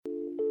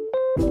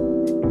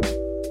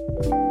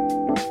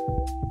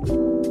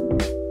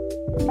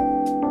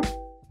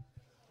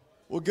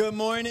Well, good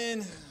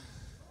morning.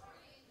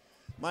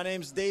 My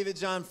name's David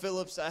John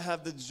Phillips. I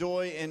have the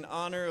joy and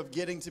honor of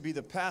getting to be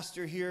the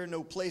pastor here.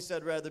 No place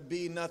I'd rather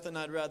be, nothing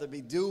I'd rather be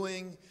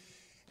doing.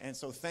 And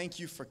so thank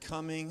you for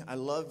coming. I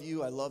love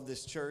you. I love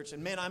this church.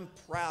 And man, I'm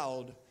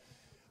proud.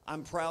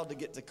 I'm proud to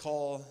get to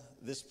call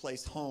this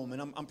place home.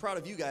 And I'm proud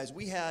of you guys.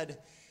 We had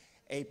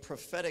a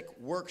prophetic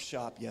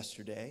workshop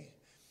yesterday.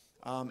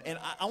 And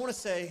I want to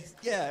say,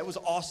 yeah, it was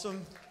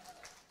awesome.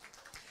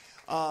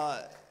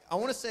 I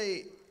want to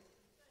say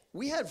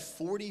we had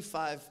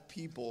 45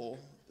 people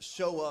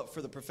show up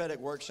for the prophetic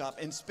workshop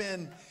and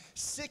spend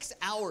 6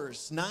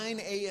 hours, 9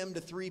 a.m.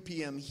 to 3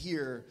 p.m.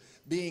 here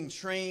being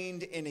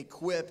trained and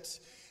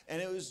equipped.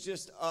 And it was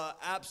just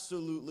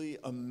absolutely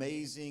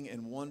amazing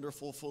and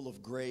wonderful, full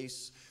of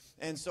grace.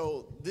 And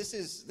so this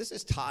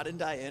is Todd and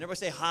Diane. Everybody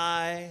say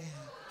hi.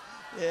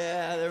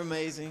 Yeah, they're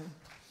amazing.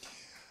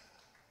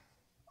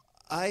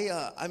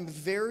 I'm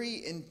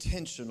very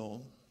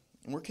intentional,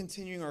 and we're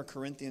continuing our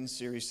Corinthians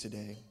series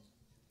today.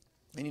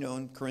 And you know,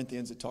 in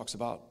Corinthians it talks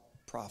about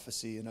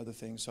prophecy and other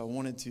things. So I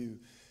wanted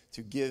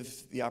to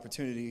give the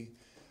opportunity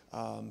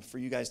for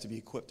you guys to be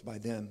equipped by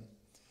them.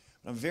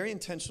 But I'm very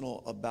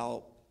intentional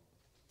about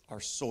our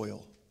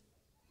soil.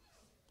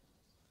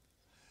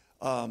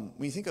 When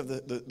you think of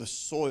the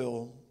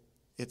soil,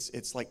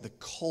 it's like the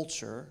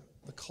culture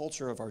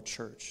of our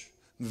church.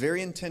 I'm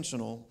very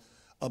intentional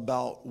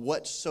about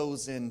what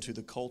sows into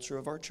the culture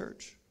of our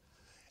church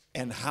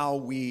and how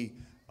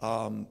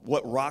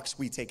what rocks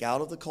we take out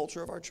of the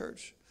culture of our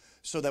church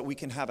so that we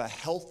can have a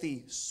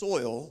healthy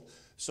soil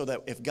so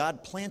that if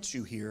God plants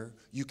you here,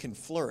 you can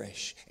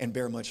flourish and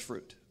bear much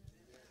fruit.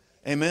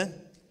 Amen?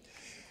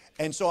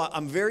 And so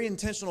I'm very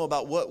intentional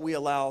about what we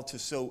allow to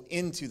sow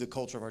into the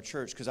culture of our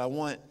church because I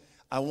want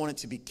it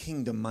to be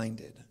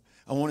kingdom-minded.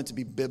 I want it to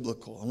be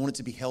biblical. I want it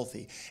to be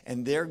healthy.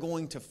 And they're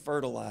going to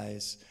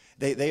fertilize.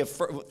 They have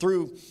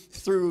through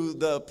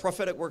the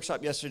prophetic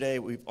workshop yesterday,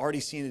 we've already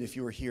seen it if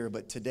you were here,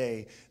 but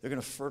today they're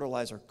going to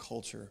fertilize our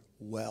culture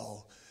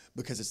well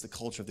because it's the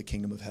culture of the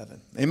kingdom of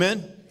heaven.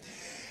 Amen?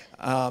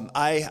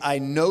 I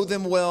know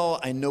them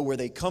well. I know where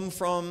they come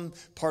from.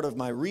 Part of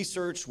my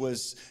research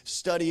was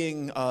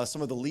studying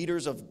some of the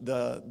leaders of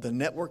the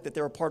network that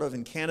they're a part of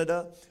in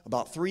Canada,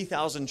 about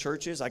 3,000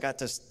 churches. I got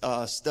to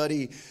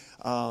study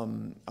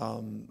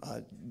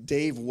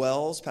Dave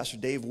Wells, Pastor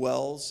Dave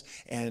Wells,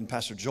 and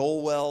Pastor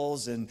Joel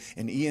Wells, and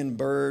Ian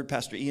Bird,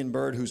 Pastor Ian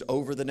Bird, who's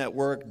over the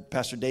network.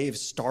 Pastor Dave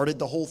started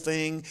the whole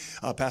thing.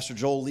 Pastor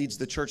Joel leads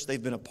the church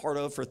they've been a part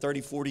of for 30,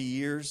 40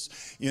 years,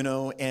 you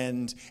know,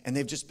 and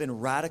they've just been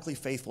radically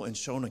faithful and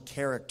shown a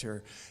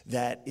character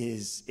that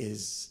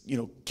is, you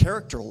know,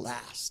 character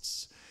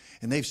lasts.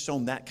 And they've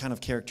shown that kind of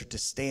character to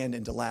stand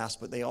and to last,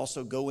 but they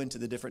also go into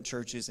the different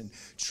churches and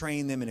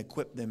train them and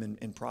equip them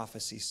in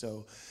prophecy.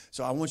 So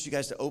I want you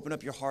guys to open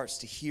up your hearts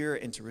to hear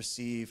and to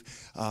receive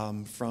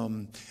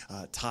from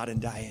Todd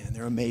and Diane.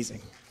 They're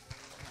amazing.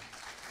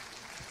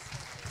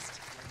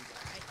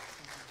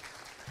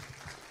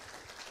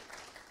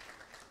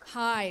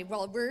 Hi,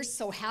 well, we're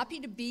so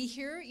happy to be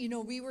here. You know,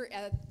 we were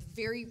at the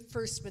very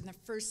first, when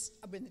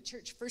the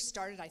church first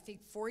started, I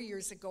think 4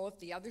 years ago at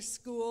the other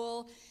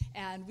school,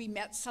 and we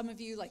met some of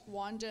you, like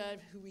Wanda,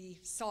 who we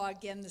saw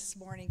again this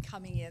morning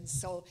coming in.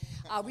 So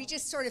we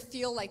just sort of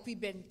feel like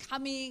we've been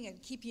coming and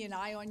keeping an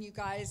eye on you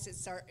guys.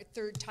 It's our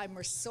third time.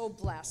 We're so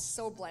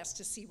blessed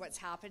to see what's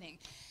happening.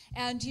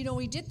 And, you know,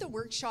 we did the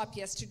workshop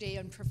yesterday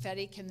on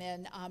prophetic, and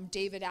then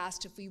David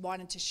asked if we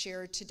wanted to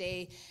share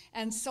today.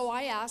 And so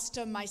I asked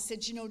him, I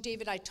said, you know,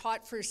 David, I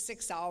taught for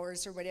 6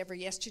 hours or whatever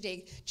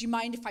yesterday. Do you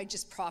mind if I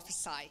just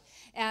prophesy?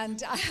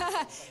 And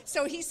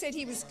so he said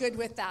he was good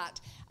with that.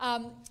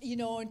 You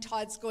know, and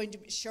Todd's going to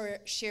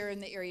share in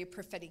the area of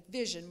prophetic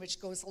vision, which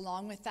goes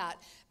along with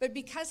that. But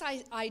because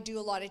I do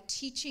a lot of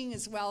teaching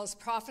as well as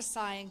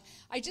prophesying,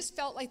 I just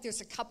felt like there's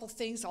a couple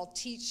things I'll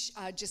teach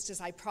just as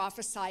I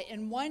prophesy.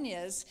 And one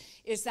is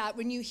that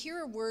when you hear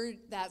a word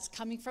that's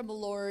coming from the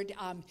Lord,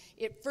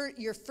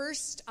 your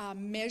first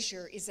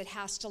measure is it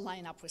has to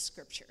line up with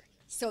Scripture.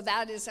 So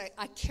that is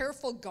a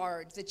careful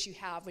guard that you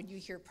have when you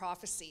hear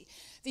prophecy.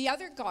 The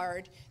other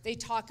guard, they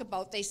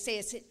say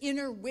it's an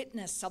inner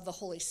witness of the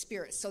Holy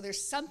Spirit. So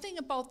there's something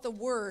about the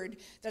word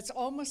that's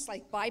almost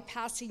like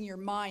bypassing your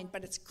mind,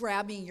 but it's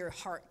grabbing your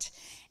heart.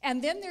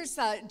 And then there's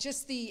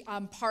just the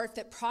part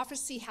that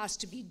prophecy has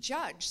to be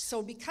judged.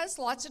 So because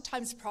lots of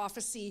times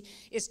prophecy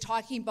is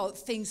talking about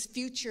things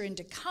future and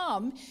to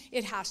come,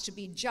 it has to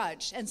be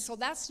judged. And so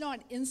that's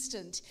not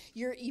instant.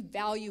 You're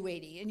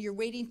evaluating and you're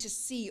waiting to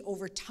see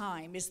over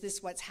time, is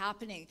this what's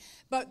happening?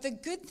 But the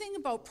good thing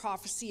about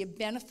prophecy, a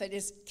benefit,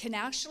 is can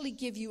actually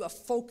give you a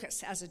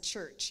focus as a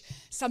church.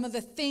 Some of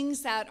the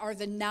things that are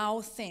the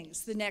now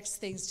things, the next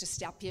things to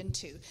step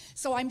into.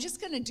 So I'm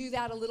just going to do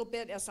that a little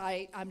bit as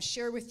I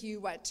share with you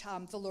what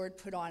the Lord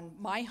put on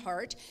my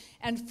heart.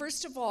 And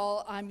first of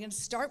all, I'm going to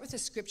start with a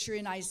scripture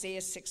in Isaiah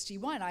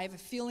 61. I have a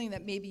feeling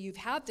that maybe you've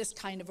had this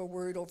kind of a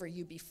word over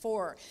you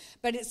before,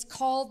 but it's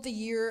called the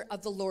year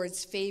of the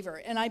Lord's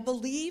favor. And I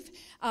believe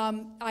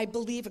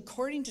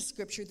according to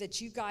scripture that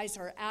you guys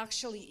are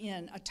actually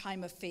in a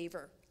time of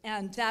favor.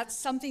 And that's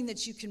something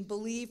that you can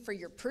believe for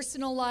your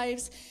personal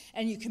lives,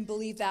 and you can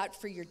believe that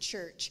for your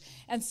church.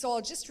 And so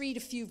I'll just read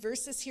a few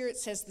verses here. It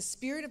says, the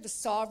Spirit of the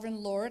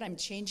Sovereign Lord, I'm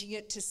changing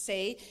it to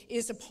say,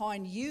 is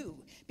upon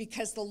you,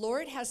 because the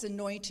Lord has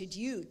anointed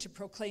you to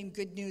proclaim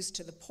good news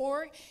to the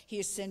poor. He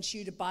has sent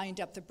you to bind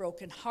up the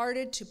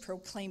brokenhearted, to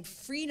proclaim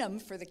freedom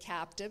for the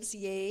captives,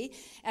 yea,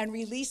 and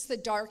release the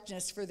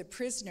darkness for the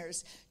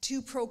prisoners,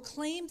 to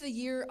proclaim the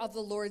year of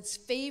the Lord's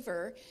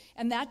favor.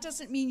 And that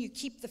doesn't mean you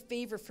keep the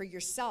favor for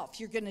yourself.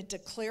 You're going to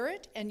declare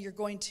it, and you're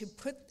going to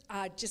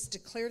just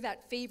declare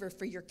that favor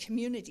for your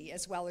community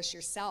as well as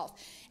yourself,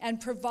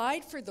 and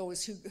provide for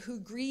those who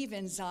grieve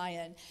in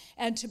Zion,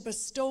 and to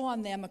bestow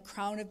on them a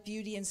crown of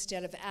beauty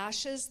instead of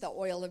ashes, the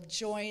oil of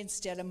joy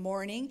instead of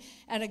mourning,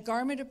 and a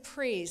garment of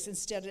praise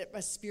instead of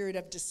a spirit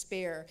of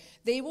despair.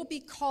 They will be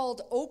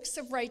called oaks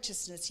of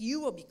righteousness. You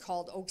will be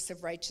called oaks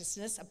of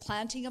righteousness, a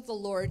planting of the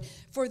Lord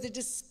for the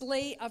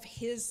display of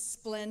his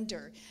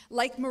splendor.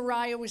 Like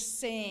Mariah was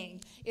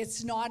saying,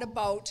 it's not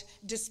about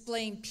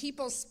displaying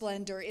people's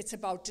splendor, it's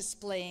about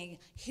displaying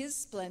his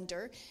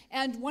splendor.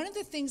 And one of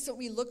the things that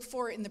we look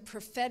for in the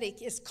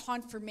prophetic is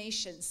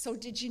confirmation. So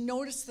did you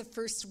notice the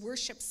first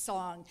worship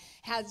song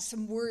had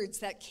some words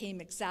that came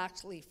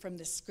exactly from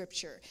the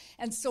scripture?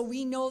 And so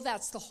we know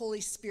that's the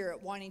Holy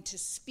Spirit wanting to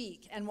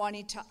speak and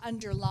wanting to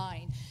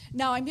underline.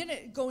 Now I'm going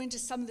to go into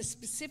some of the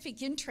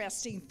specific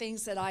interesting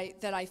things that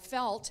I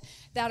felt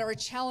that are a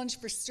challenge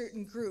for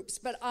certain groups.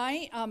 But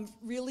I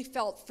really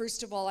felt,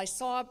 first of all,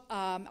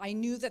 I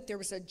knew that there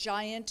was a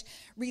giant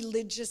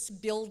religious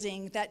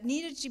building that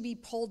needed to be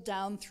pulled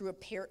down through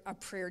a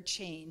prayer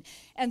chain.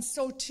 And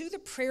so to the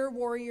prayer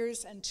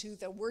warriors and to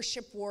the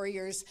worship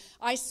warriors,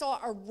 I saw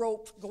a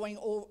rope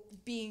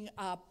being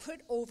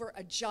put over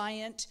a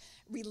giant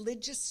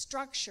religious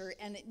structure,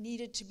 and it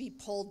needed to be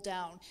pulled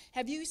down.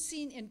 Have you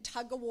seen in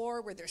tug of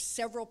war where there's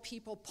several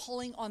people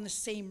pulling on the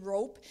same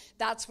rope?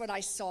 That's what I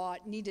saw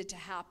needed to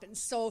happen.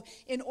 So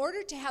in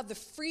order to have the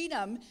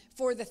freedom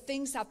for the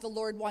things that the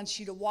Lord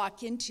wants you to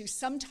walk into,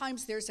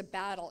 sometimes there's a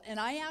battle. And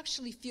I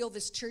actually feel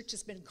this church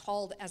has been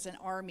called as an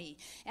army,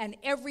 and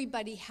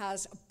everybody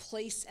has a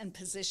place and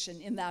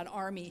position in that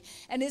army.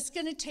 And it's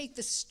going to take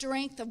the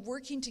strength of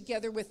working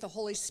together with the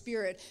Holy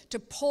Spirit to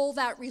pull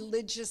that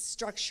religious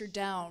structure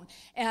down.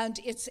 And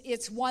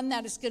it's one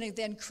that is going to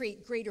then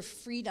create greater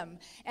freedom,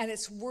 and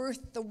it's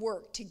worth the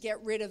work to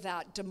get rid of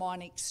that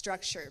demonic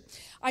structure.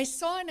 I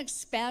saw an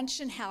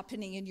expansion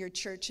happening in your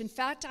church. In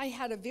fact, I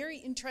had a very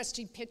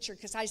interesting picture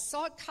because I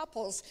saw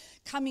couples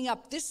coming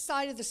up this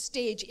side of the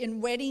stage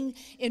in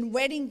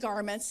wedding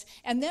garments,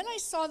 and then I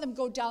saw them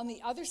go down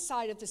the other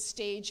side of the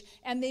stage,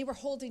 and they were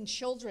holding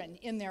children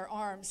in their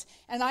arms.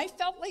 And I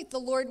felt like the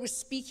Lord was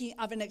speaking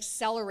of an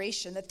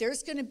acceleration, that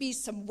there's going to be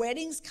some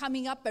weddings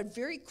coming up, but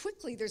very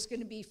quickly there's going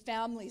to be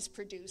families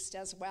produced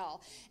as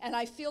well. And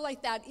I feel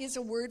like that is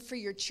a word for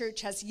your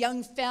church as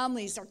young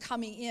families are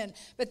coming in.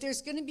 But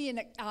there's going to be,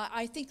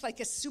 I think,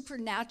 like a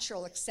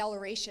supernatural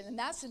acceleration. And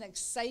that's an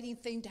exciting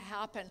thing to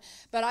happen.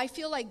 But I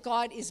feel like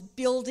God is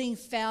building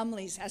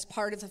families as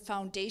part of the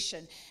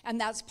foundation.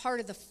 And that's part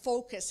of the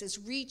focus, is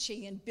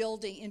reaching and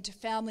building into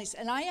families.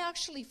 And I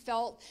actually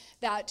felt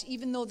that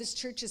even though this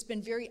church has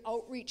been very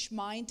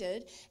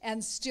outreach-minded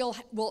and still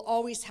will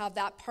always have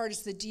that part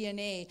as the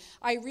DNA,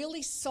 I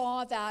really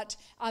saw that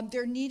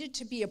there needed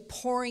to be a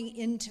pouring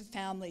into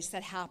families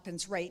that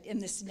happens right in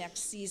this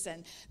next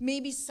season.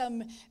 Maybe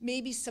some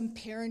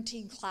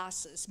parenting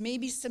classes,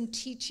 maybe some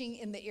teaching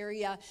in the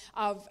area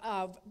of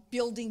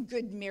building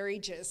good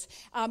marriages.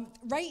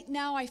 Right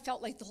now, I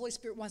felt like the Holy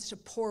Spirit wants to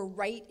pour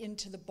right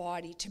into the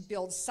body to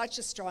build such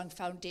a strong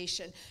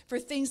foundation for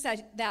things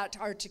that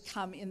are to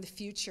come in the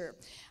future.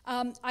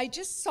 I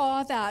just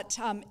saw that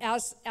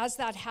as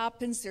that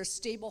happens, there's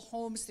stable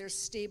homes, there's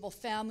stable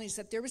families,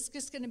 that there was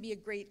just going to be a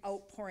great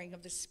outpouring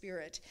of the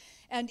Spirit.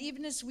 And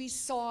even as we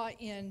saw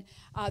in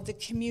the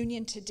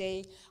communion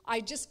today,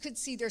 I just could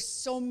see there's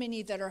so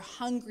many that are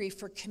hungry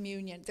for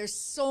communion. There's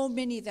so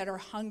many that are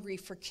hungry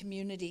for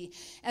community.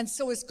 And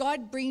so as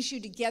God brings you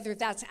together,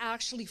 that's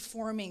actually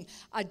forming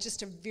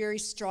just a very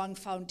strong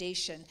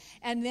foundation.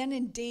 And then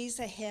in days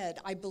ahead,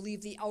 I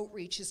believe the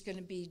outreach is going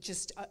to be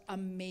just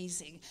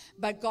amazing.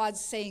 But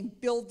God's saying,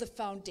 build the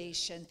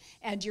foundation,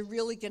 and you're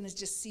really going to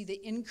just see the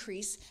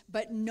increase.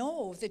 But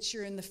know that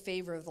you're in the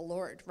favor of the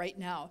Lord right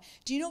now.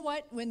 Do you know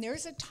what? When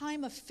there's a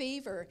time of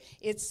favor,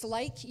 it's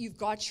like you've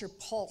got your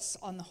pulse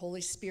on the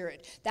Holy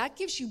Spirit. That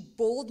gives you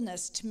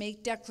boldness to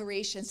make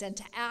declarations and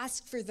to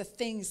ask for the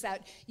things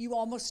that you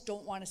almost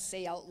don't want to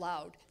say out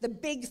loud. The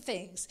big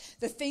things,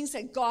 the things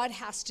that God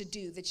has to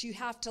do, that you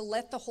have to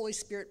let the Holy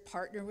Spirit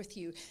partner with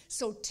you.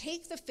 So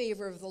take the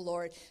favor of the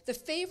Lord. The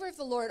favor of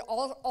the Lord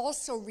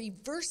also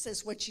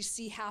reverses what you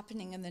see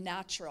happening in the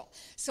natural.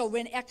 So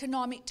when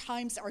economic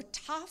times are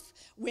tough,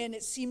 when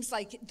it seems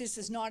like this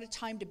is not a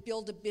time to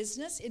build a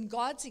business, in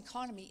God's economy,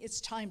 economy, it's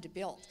time to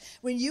build.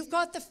 When you've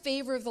got the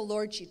favor of the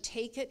Lord, you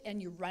take it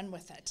and you run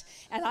with it.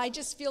 And I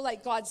just feel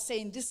like God's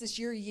saying, this is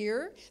your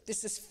year.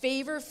 This is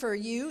favor for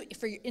you,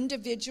 for your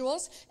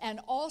individuals,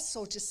 and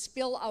also to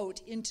spill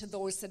out into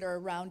those that are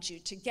around you,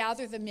 to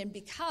gather them in,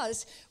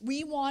 because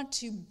we want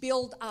to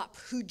build up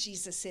who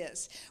Jesus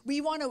is.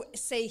 We want to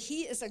say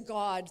he is a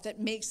God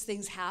that makes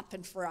things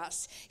happen for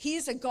us. He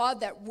is a God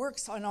that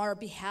works on our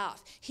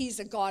behalf. He's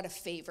a God of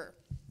favor.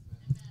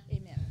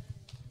 Amen.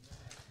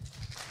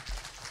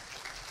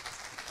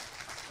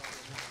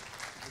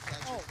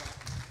 Oh.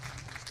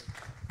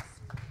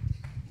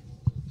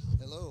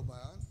 Hello, am I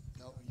on?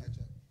 No, not yet.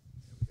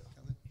 There we go.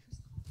 Coming?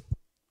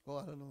 Well,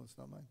 I don't know. It's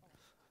not mine.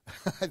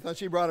 I thought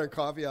she brought her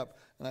coffee up,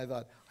 and I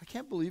thought, I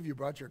can't believe you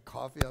brought your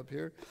coffee up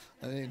here.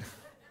 I mean,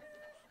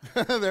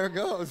 there it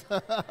goes.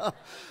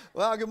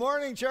 Well, good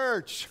morning,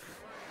 church.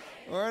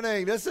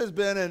 Morning. This has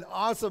been an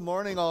awesome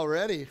morning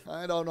already.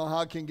 I don't know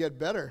how it can get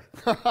better.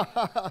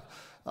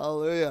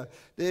 Hallelujah.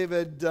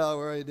 David,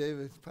 where are you,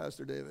 David?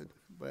 Pastor David.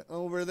 But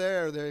over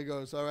there he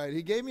goes. All right.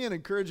 He gave me an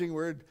encouraging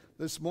word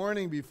this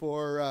morning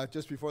before,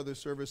 just before the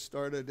service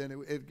started,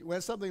 and it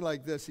went something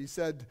like this. He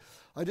said,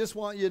 I just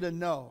want you to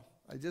know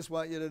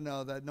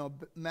that no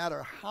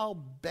matter how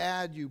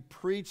bad you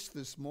preach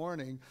this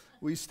morning,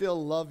 we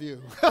still love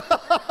you.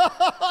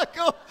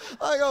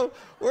 I go,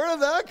 where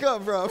did that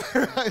come from?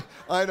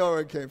 I know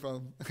where it came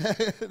from.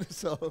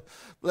 So,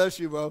 bless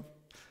you, bro.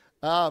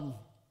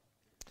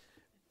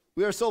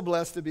 We are so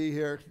blessed to be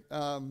here.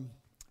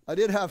 I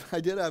did have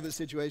a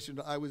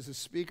situation. I was a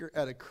speaker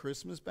at a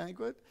Christmas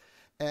banquet,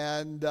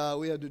 and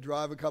we had to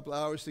drive a couple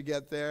hours to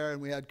get there,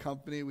 and we had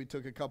company. We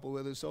took a couple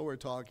with us, so we're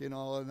talking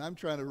all, and I'm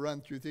trying to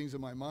run through things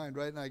in my mind,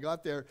 right? And I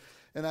got there,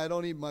 and I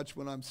don't eat much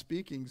when I'm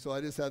speaking, so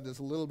I just had this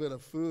little bit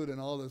of food and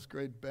all this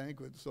great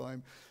banquet. So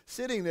I'm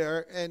sitting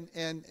there,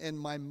 and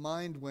my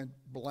mind went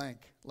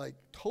blank, like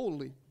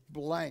totally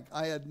blank.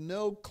 I had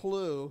no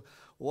clue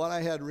what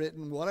I had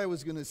written, what I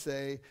was going to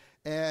say,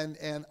 and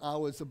I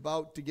was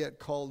about to get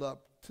called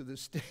up to the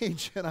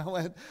stage, and I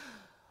went,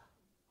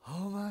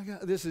 oh my God,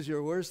 this is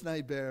your worst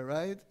nightmare,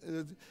 right?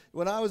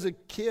 When I was a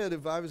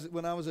kid,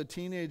 when I was a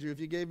teenager, if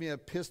you gave me a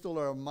pistol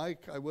or a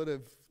mic, I would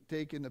have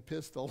taken the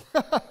pistol.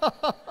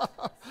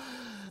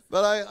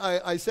 But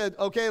I said,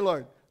 okay,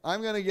 Lord,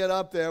 I'm going to get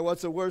up there.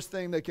 What's the worst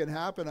thing that can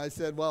happen? I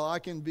said, well, I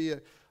can be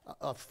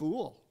a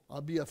fool.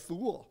 I'll be a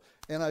fool.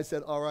 And I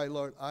said, all right,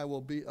 Lord, I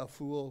will be a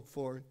fool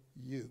for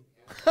you.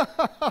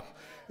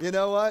 You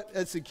know what?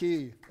 That's the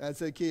key. That's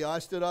the key. I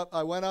stood up.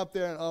 I went up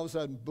there, and all of a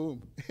sudden,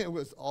 boom! It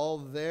was all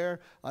there.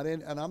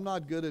 And I'm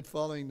not good at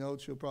following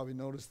notes. You'll probably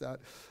notice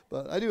that,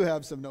 but I do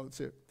have some notes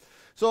here.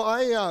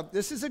 So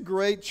this is a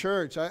great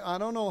church. I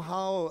don't know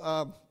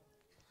how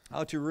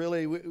to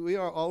really. We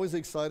are always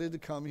excited to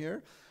come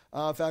here.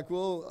 In fact,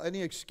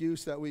 any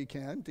excuse that we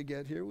can to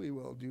get here, we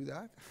will do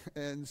that.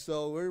 And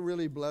so we're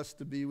really blessed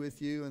to be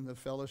with you and the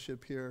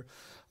fellowship here.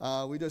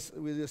 We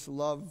just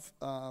love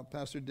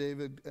Pastor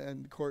David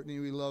and Courtney.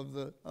 We love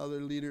the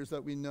other leaders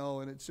that we know,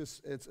 and it's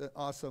an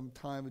awesome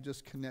time of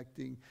just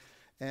connecting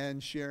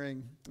and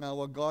sharing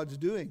what God's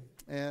doing.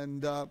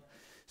 And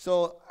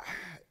so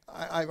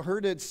I've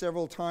heard it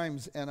several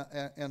times, and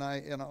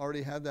I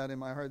already had that in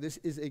my heart. This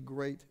is a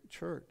great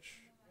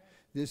church.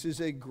 This is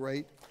a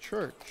great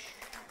church.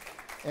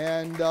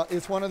 And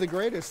it's one of the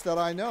greatest that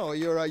I know.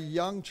 You're a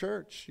young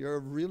church. You're a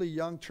really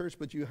young church,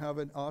 but you have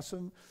an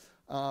awesome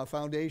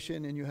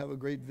foundation, and you have a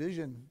great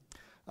vision.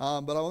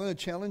 But I want to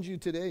challenge you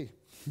today.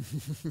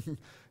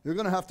 You're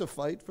going to have to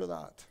fight for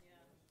that,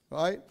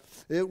 right?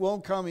 It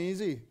won't come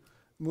easy.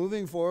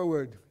 Moving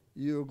forward,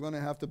 you're going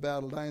to have to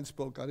battle. Diane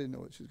spoke. I didn't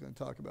know what she was going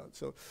to talk about.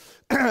 So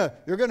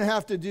you're going to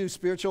have to do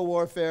spiritual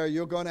warfare.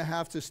 You're going to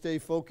have to stay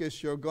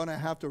focused. You're going to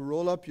have to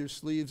roll up your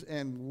sleeves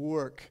and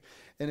work.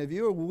 And if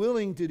you're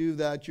willing to do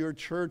that, your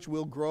church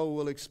will grow,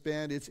 will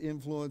expand. Its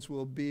influence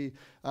will be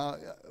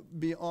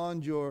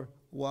beyond your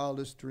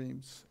wildest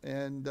dreams.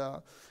 And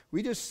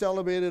we just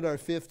celebrated our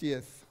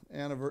 50th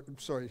anniversary.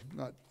 Sorry,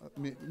 not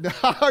me.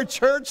 Our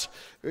church.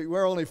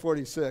 We're only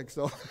 46,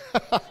 so.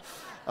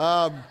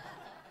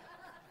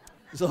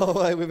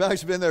 So we've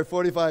actually been there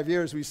 45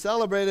 years. We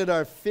celebrated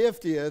our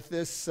 50th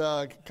this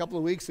couple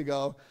of weeks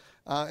ago.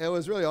 It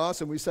was really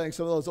awesome. We sang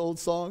some of those old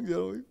songs,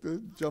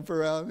 jump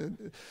around.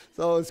 And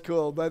so it was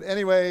cool. But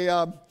anyway,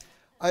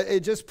 it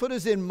just put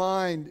us in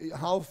mind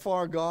how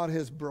far God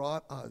has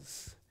brought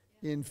us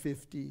in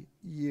 50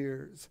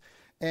 years.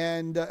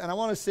 And I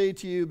want to say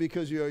to you,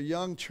 because you're a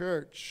young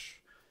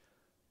church,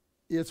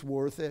 it's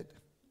worth it.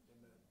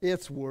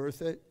 It's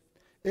worth it.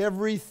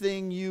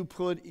 Everything you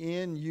put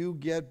in, you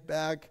get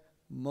back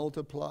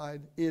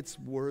multiplied. It's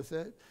worth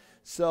it.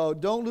 So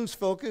don't lose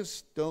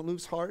focus, don't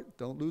lose heart,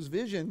 don't lose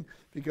vision,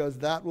 because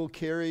that will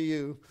carry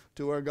you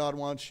to where God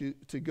wants you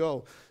to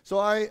go.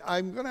 So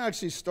I'm going to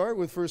actually start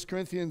with 1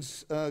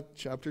 Corinthians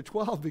chapter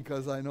 12,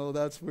 because I know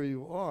that's where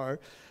you are.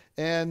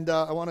 And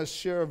I want to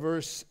share a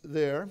verse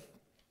there.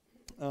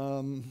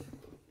 And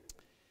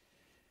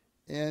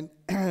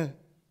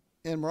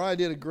Mariah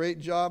did a great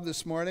job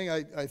this morning.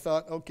 I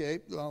thought, okay,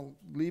 well,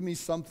 leave me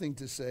something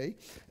to say.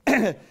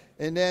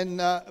 And then,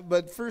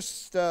 but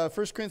first, 1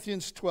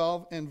 Corinthians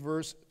 12 and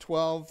verse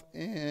 12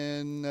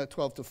 and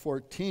 12 to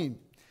 14.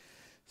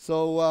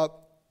 So,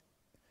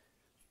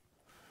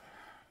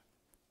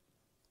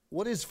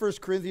 what is 1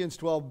 Corinthians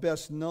 12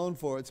 best known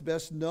for? It's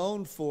best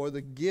known for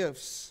the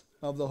gifts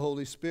of the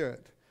Holy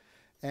Spirit.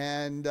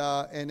 And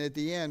at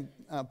the end,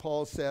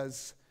 Paul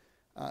says,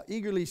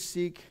 eagerly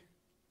seek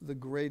the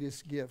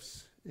greatest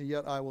gifts,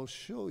 yet I will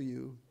show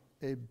you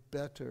a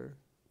better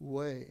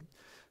way.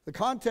 The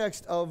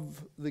context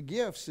of the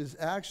gifts is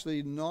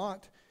actually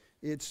not,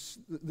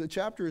 the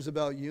chapter is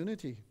about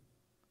unity.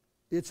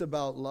 It's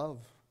about love.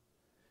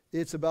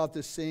 It's about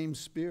the same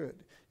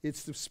Spirit.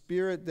 It's the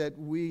Spirit that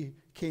we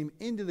came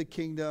into the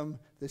kingdom.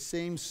 The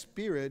same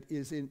Spirit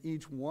is in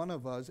each one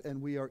of us,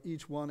 and we are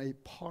each one a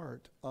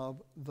part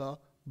of the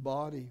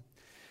body.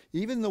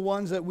 Even the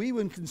ones that we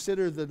would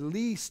consider the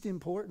least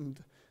important,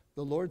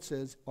 the Lord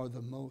says, are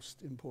the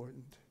most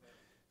important.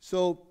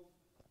 So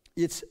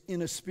it's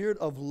in a spirit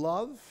of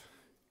love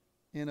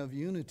and of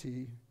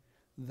unity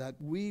that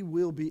we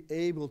will be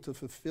able to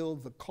fulfill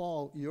the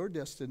call, your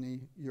destiny,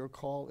 your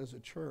call as a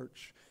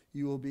church.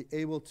 You will be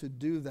able to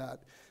do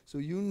that. So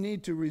you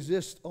need to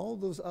resist all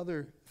those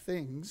other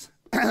things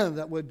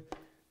that would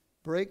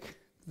break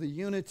the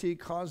unity,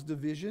 cause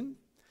division,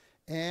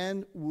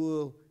 and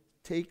will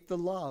take the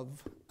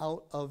love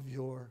out of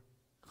your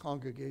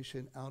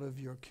congregation, out of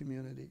your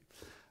community.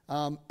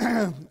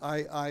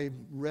 I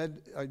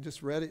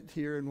just read it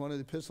here in one of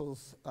the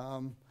epistles.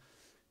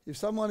 If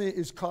someone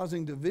is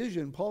causing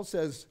division, Paul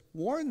says,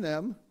 warn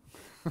them.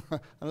 I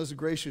know it's a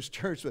gracious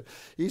church, but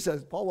he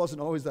says, Paul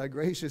wasn't always that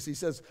gracious. He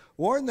says,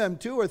 warn them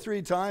 2 or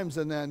 3 times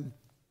and then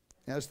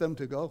ask them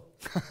to go.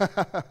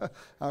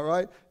 All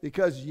right?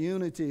 Because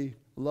unity,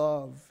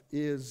 love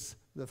is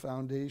the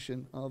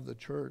foundation of the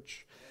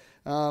church.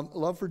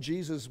 Love for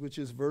Jesus, which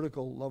is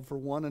vertical. Love for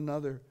one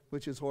another,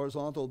 which is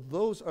horizontal.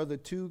 Those are the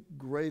 2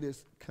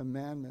 greatest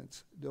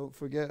commandments. Don't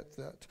forget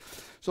that.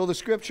 So the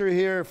scripture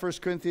here, 1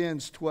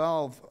 Corinthians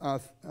 12,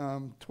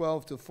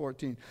 12 to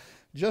 14.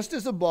 Just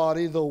as a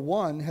body, though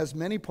one, has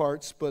many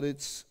parts, but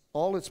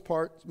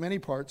many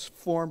parts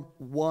form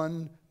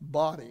one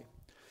body.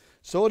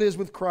 So it is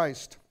with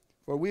Christ.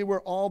 For we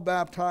were all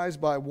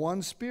baptized by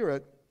one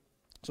Spirit,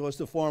 so as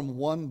to form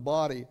one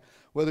body,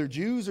 whether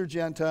Jews or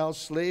Gentiles,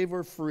 slave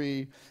or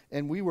free,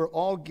 and we were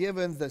all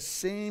given the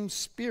same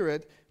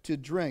Spirit to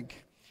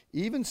drink.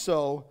 Even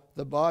so,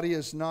 the body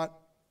is not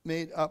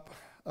made up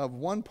of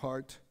one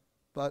part,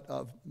 but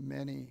of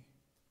many.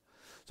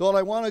 So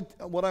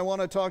what I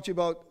want to talk to you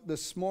about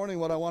this morning,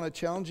 what I want to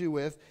challenge you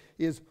with,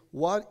 is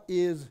what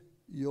is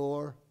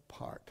your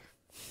part?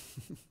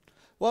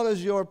 What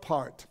is your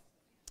part?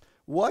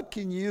 What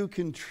can you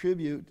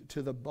contribute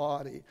to the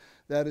body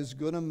that is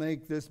going to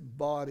make this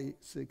body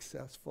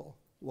successful?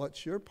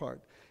 What's your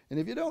part? And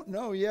if you don't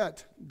know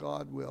yet,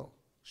 God will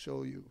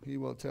show you. He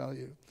will tell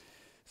you.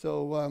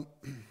 So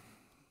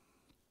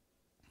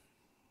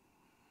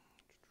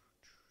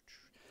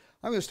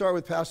I'm going to start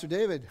with Pastor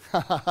David.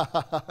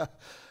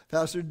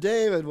 Pastor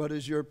David, what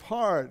is your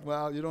part?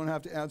 Well, you don't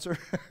have to answer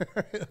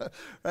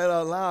right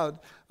out loud.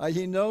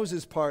 He knows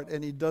his part,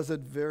 and he does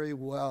it very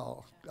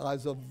well.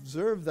 I've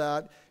observed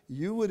that.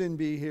 You wouldn't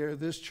be here.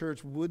 This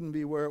church wouldn't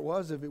be where it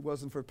was if it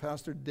wasn't for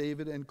Pastor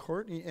David and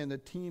Courtney and the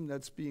team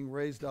that's being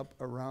raised up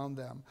around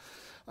them.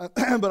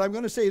 But I'm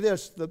going to say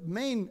this. The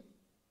main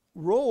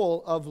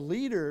role of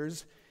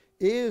leaders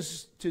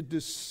is to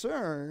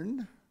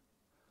discern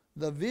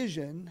the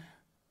vision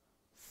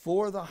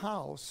for the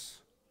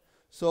house.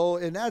 So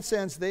in that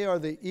sense, they are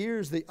the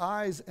ears, the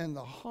eyes, and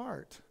the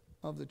heart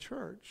of the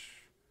church,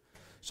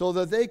 so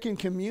that they can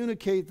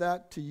communicate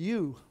that to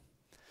you,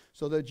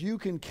 so that you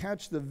can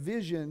catch the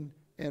vision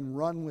and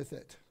run with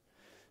it.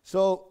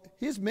 So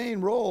his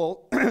main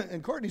role,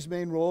 and Courtney's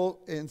main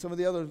role, and some of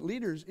the other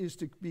leaders, is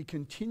to be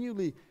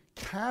continually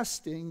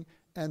casting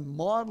and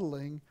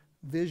modeling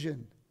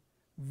vision.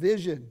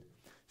 Vision.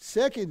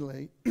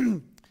 Secondly,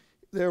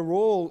 their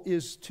role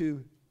is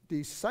to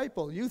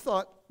disciple. You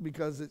thought,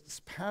 because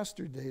it's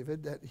Pastor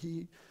David, that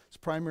his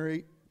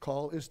primary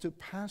call is to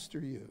pastor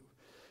you.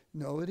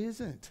 No, it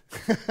isn't.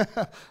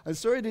 I'm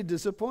sorry to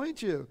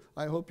disappoint you.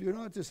 I hope you're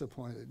not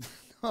disappointed.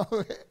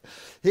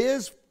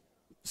 His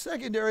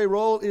secondary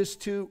role is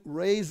to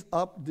raise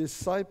up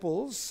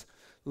disciples,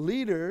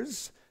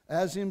 leaders,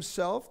 as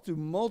himself, to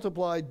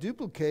multiply,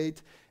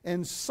 duplicate,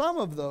 and some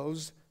of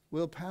those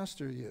will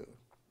pastor you.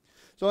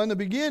 So in the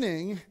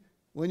beginning,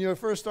 when you're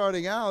first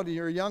starting out,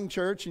 you're a young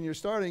church and you're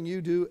starting,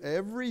 you do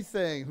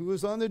everything. Who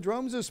was on the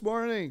drums this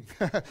morning?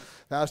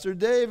 Pastor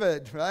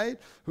David, right?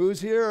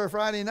 Who's here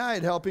Friday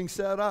night helping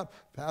set up?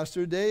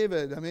 Pastor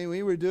David. I mean,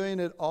 we were doing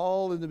it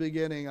all in the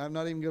beginning. I'm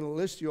not even going to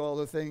list you all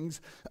the things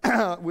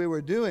we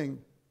were doing.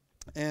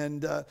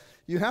 And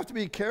you have to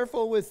be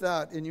careful with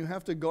that, and you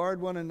have to guard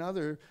one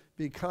another,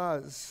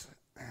 because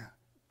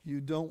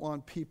you don't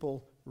want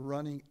people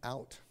running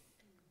out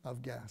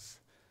of gas.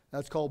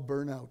 That's called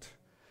burnout.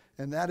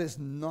 And that is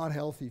not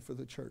healthy for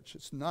the church.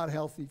 It's not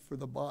healthy for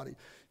the body.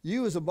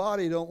 You as a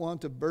body don't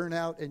want to burn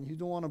out, and you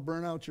don't want to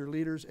burn out your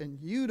leaders, and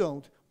you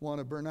don't want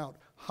to burn out.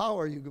 How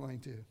are you going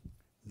to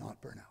not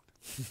burn out?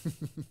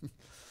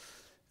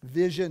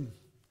 Vision.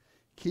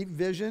 Keep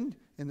vision,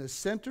 and the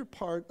center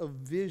part of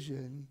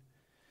vision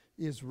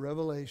is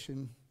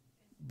revelation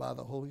by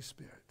the Holy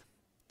Spirit.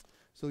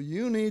 So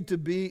you need to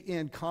be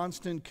in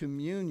constant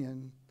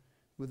communion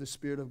with the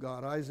Spirit of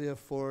God. Isaiah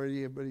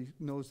 40, everybody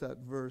knows that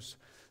verse.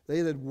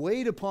 They that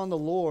wait upon the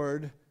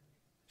Lord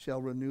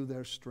shall renew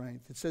their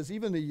strength. It says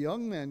even the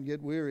young men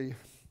get weary.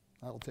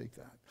 I'll take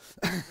that.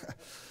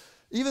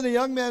 Even the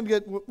young men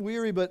get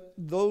weary, but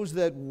those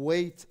that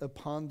wait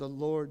upon the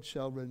Lord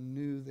shall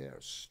renew their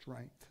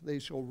strength. They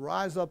shall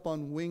rise up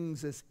on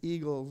wings as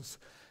eagles.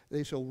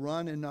 They shall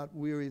run and not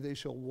weary. They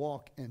shall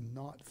walk and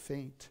not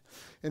faint.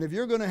 And if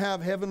you're going to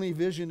have heavenly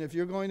vision, if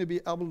you're going to be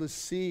able to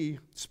see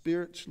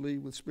spiritually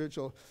with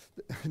spiritual,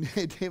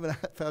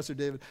 Pastor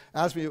David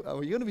asked me,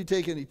 are you going to be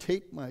taking, he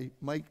taped my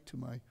mic to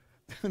my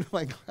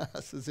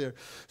glasses here.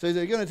 So he said,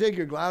 are you going to take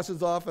your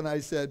glasses off? And I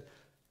said,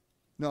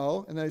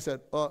 no. And then I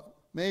said,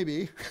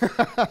 maybe.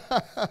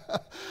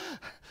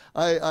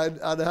 I'd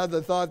had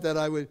the thought that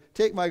I would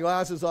take my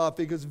glasses off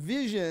because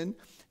vision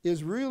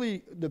is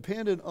really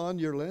dependent on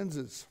your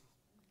lenses.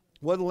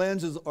 What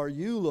lenses are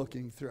you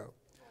looking through?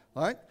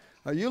 All right?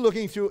 Are you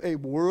looking through a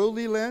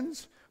worldly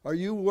lens? Are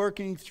you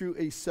working through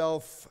a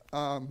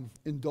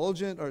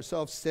self-indulgent or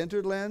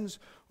self-centered lens?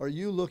 Are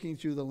you looking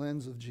through the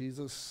lens of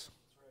Jesus?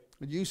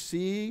 Do you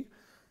see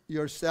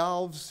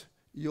yourselves,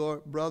 your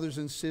brothers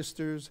and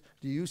sisters?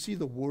 Do you see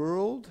the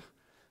world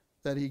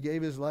that he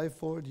gave his life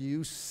for? Do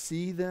you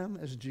see them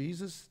as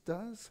Jesus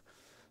does?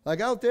 Like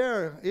out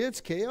there,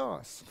 it's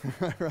chaos,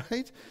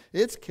 right?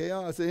 It's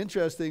chaos.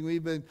 Interesting,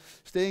 we've been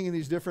staying in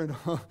these different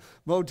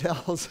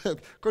motels.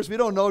 Of course, we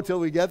don't know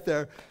till we get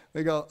there.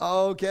 We go,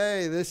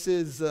 okay, this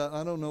is,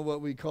 I don't know what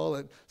we call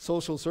it,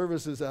 social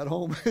services at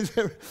home.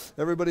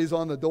 Everybody's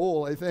on the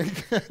dole, I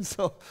think.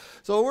 so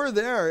we're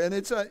there, and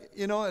it's,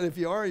 and if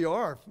you are, you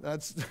are.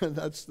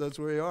 That's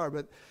where you are.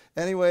 But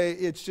anyway,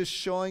 it's just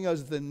showing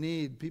us the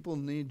need. People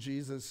need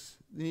Jesus.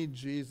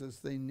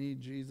 They need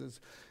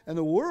Jesus. And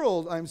the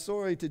world, I'm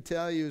sorry to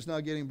tell you, is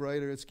not getting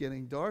brighter, it's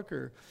getting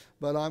darker.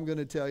 But I'm going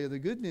to tell you the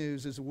good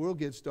news is the world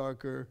gets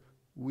darker,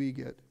 we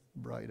get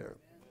brighter.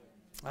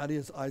 That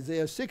is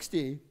Isaiah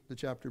 60, the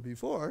chapter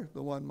before,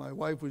 the one my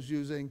wife was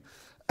using.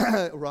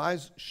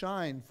 Rise,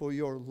 shine, for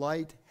your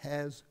light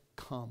has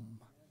come.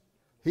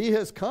 He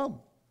has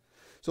come.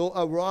 So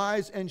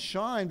arise and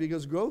shine,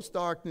 because gross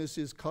darkness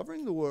is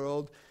covering the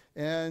world.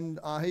 And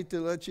I hate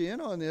to let you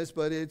in on this,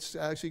 but it's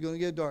actually going to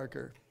get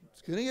darker.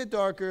 It's going to get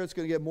darker. It's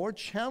going to get more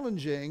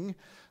challenging.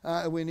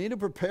 We need to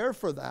prepare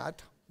for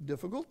that.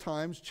 Difficult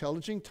times,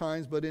 challenging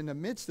times. But in the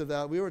midst of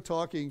that, we were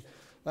talking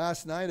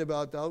last night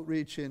about the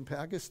outreach in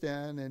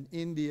Pakistan and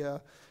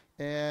India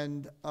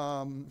and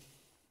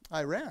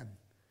Iran.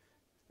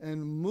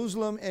 And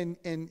Muslim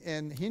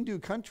and Hindu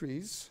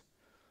countries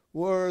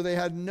where they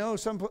had never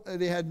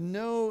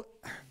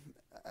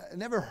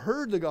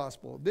heard the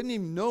gospel, didn't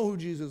even know who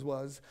Jesus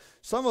was.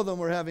 Some of them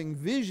were having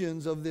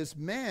visions of this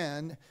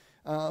man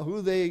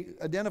who they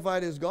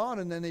identified as God,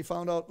 and then they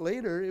found out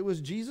later it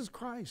was Jesus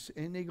Christ,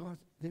 and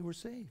they were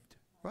saved,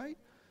 right?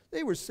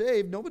 They were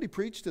saved. Nobody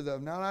preached to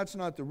them. Now that's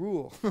not the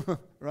rule,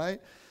 right?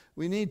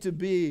 We need to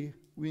be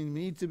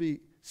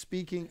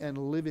speaking and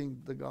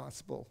living the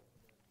gospel.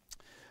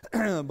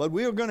 But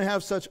we are going to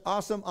have such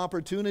awesome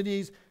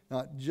opportunities,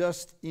 not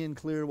just in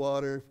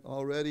Clearwater,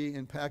 already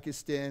in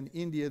Pakistan,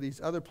 India,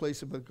 these other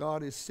places, but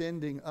God is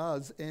sending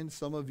us and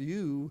some of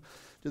you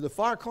to the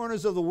far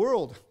corners of the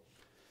world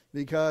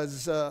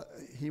because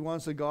he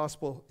wants the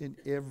gospel in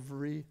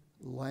every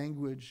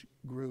language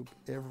group,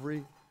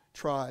 every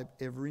tribe,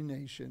 every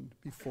nation.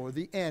 Before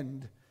the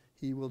end,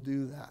 he will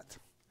do that.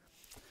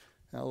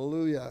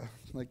 Hallelujah.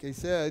 Like I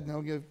said,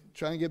 I'll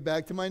try and get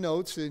back to my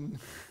notes and...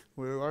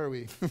 Where are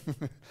we?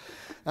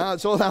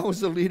 So that was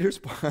the leader's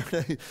part.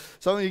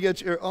 Some of you get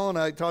your own.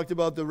 I talked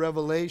about the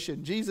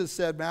revelation. Jesus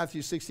said,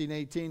 Matthew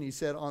 16:18, he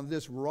said, on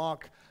this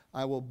rock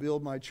I will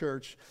build my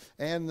church.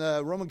 And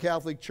the Roman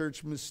Catholic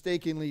Church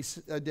mistakenly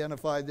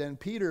identified then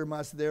Peter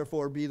must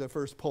therefore be the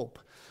first pope.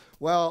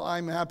 Well,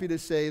 I'm happy to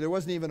say there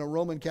wasn't even a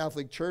Roman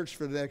Catholic Church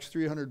for the next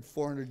 300,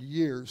 400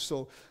 years.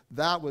 So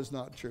that was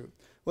not true.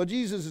 What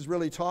Jesus is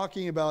really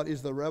talking about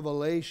is the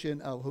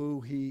revelation of who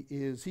he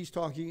is. He's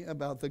talking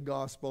about the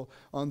gospel.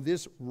 On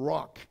this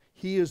rock,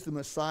 he is the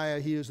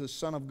Messiah. He is the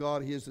Son of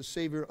God. He is the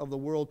Savior of the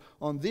world.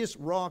 On this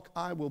rock,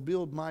 I will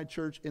build my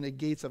church, and the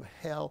gates of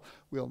hell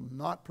will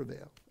not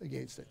prevail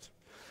against it.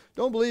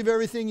 Don't believe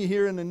everything you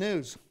hear in the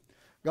news.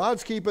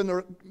 God's keeping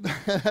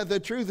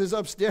the truth is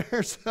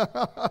upstairs.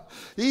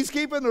 He's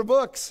keeping their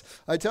books.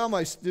 I tell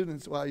my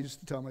students, well, I used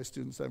to tell my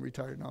students, I'm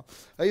retired now.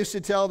 I used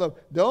to tell them,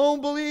 don't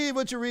believe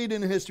what you read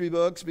in history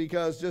books,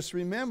 because just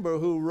remember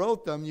who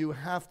wrote them. You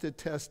have to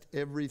test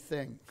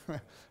everything,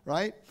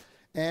 right?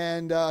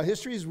 And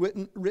history is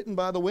written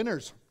by the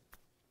winners,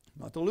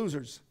 not the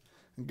losers.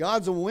 And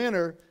God's a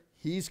winner.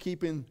 He's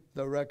keeping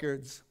the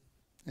records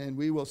And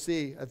we will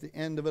see at the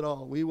end of it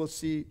all, we will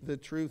see the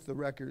truth, the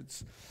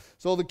records.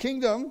 So the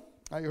kingdom,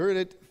 I heard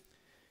it,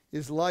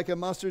 is like a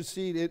mustard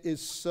seed. It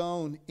is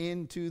sown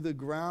into the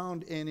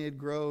ground, and it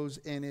grows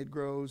and it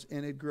grows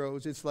and it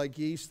grows. It's like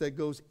yeast that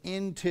goes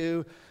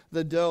into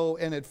the dough,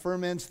 and it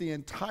ferments the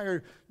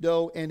entire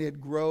dough, and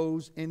it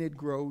grows and it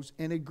grows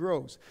and it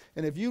grows.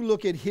 And if you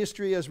look at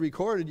history as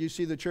recorded, you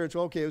see the church,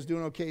 okay, it was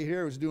doing okay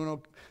here, it was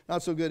doing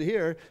not so good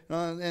here,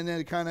 and then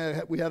it kind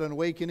of, we had an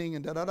awakening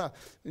and da-da-da.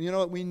 And you know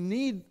what? We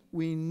need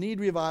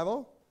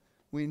revival.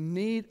 We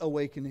need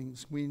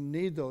awakenings. We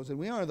need those. And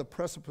we are on the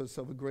precipice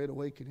of a great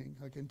awakening.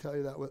 I can tell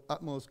you that with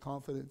utmost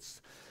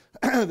confidence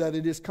that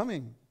it is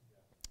coming.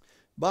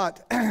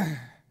 But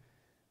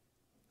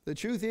the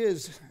truth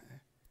is,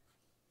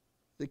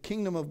 the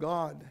kingdom of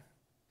God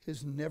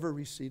has never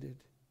receded.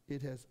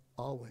 It has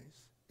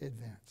always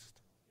advanced.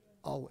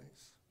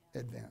 Always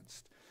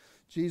advanced.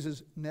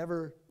 Jesus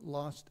never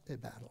lost a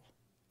battle,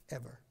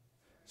 ever.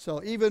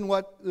 So even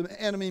what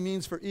the enemy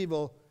means for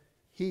evil,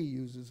 he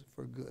uses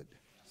for good.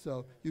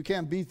 So you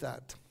can't beat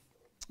that.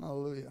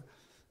 Hallelujah.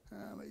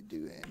 How am I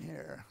doing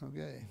here?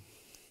 Okay.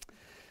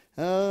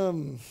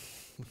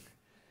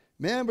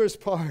 Members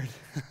part.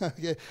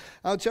 Okay.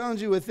 I'll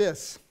challenge you with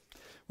this.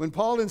 When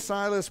Paul and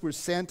Silas were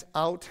sent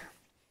out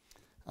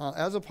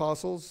as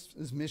apostles,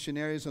 as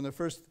missionaries on their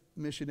first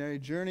missionary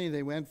journey,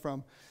 they went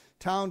from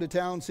town to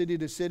town, city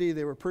to city.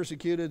 They were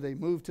persecuted. They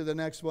moved to the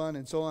next one,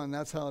 and so on.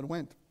 That's how it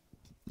went.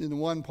 In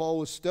one, Paul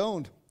was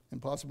stoned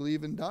and possibly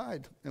even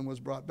died and was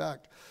brought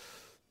back.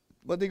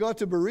 But they got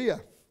to Berea.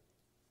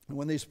 And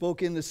when they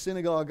spoke in the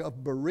synagogue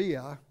of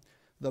Berea,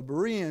 the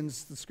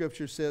Bereans, the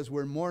scripture says,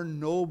 were more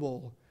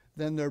noble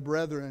than their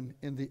brethren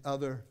in the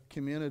other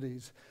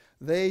communities.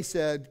 They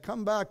said,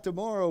 come back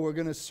tomorrow. We're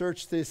going to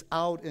search this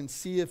out and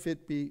see if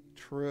it be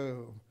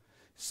true.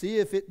 See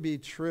if it be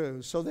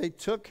true. So they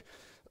took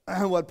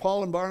what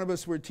Paul and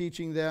Barnabas were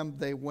teaching them.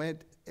 They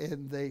went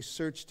and they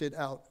searched it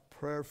out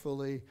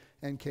prayerfully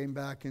and came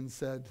back and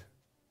said,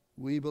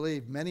 we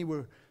believe. Many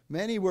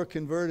were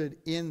converted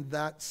in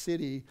that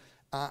city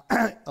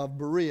of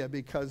Berea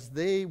because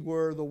they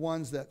were the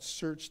ones that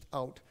searched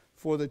out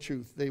for the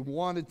truth. They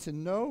wanted to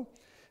know.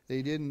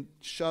 They didn't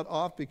shut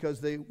off because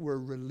they were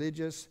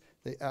religious.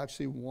 They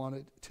actually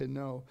wanted to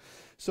know.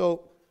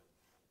 So,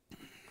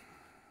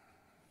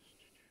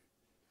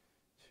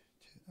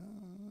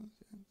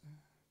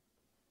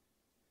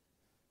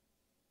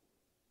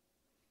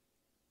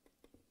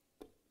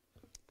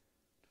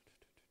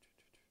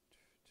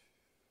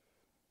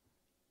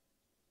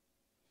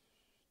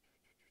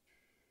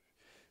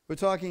 we're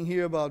talking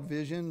here about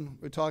vision.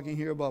 We're talking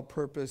here about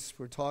purpose.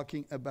 We're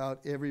talking about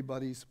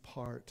everybody's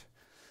part.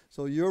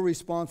 So your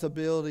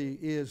responsibility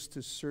is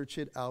to search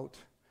it out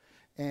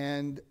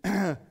and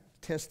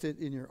test it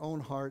in your own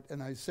heart.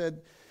 And I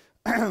said,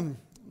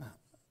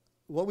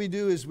 what we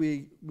do is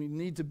we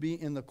need to be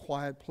in the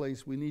quiet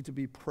place. We need to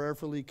be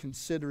prayerfully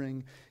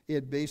considering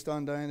it based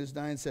on, as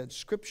Diane said,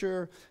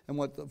 Scripture and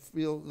what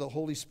the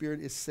Holy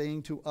Spirit is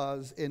saying to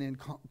us, and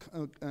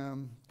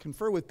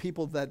confer with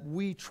people that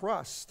we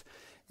trust.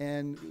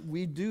 And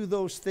we do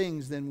those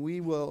things, then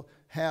we will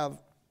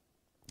have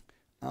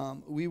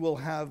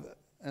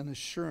an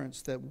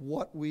assurance that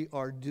what we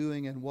are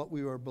doing and what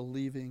we are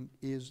believing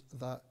is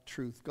the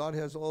truth. God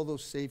has all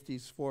those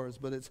safeties for us,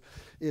 but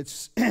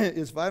it's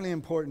vitally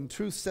important.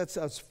 Truth sets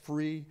us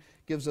free,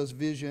 gives us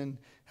vision,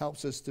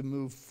 helps us to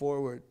move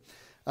forward.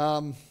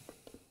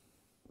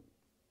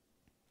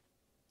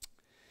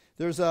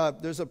 There's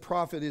a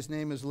prophet. His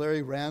name is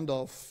Larry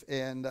Randolph,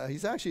 and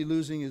he's actually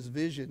losing his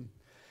vision.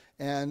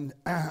 And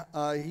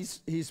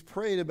he's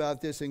prayed about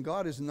this, and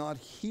God has not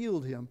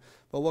healed him.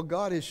 But what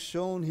God has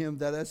shown him,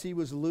 that as he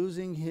was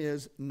losing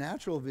his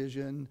natural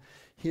vision,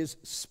 his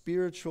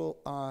spiritual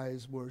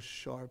eyes were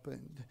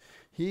sharpened.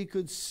 He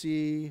could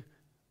see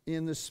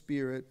in the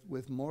Spirit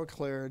with more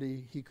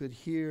clarity. He could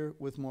hear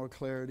with more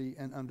clarity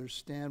and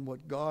understand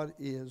what God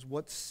is,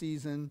 what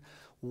season,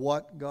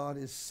 what God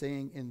is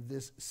saying in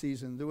this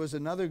season. There was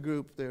another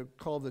group, they're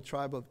called the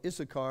tribe of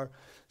Issachar,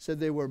 said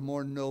they were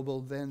more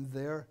noble than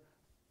their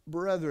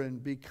brethren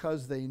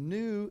because they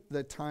knew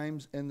the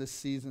times and the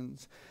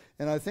seasons.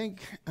 And I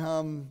think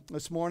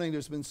this morning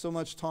there's been so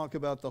much talk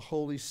about the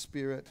Holy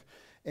Spirit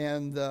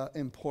and the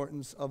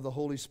importance of the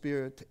Holy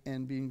Spirit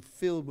and being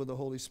filled with the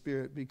Holy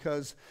Spirit,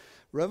 because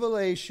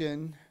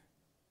revelation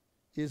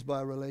is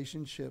by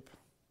relationship.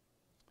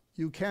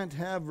 You can't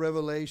have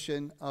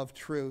revelation of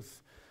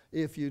truth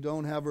if you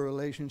don't have a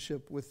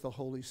relationship with the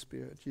Holy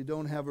Spirit. You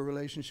don't have a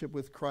relationship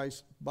with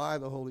Christ by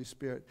the Holy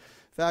Spirit.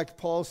 In fact,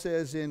 Paul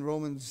says in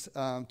Romans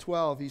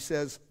 12, he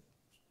says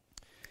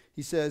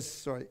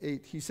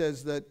 8, he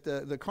says that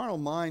the carnal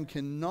mind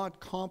cannot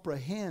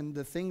comprehend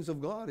the things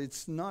of God.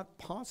 It's not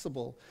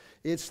possible.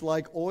 It's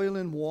like oil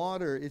and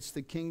water. It's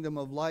the kingdom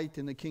of light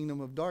and the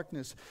kingdom of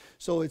darkness.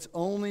 So it's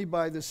only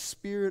by the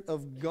Spirit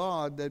of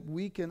God that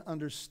we can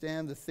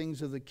understand the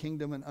things of the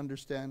kingdom and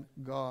understand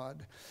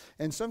God.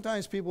 And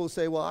sometimes people will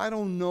say, well, I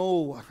don't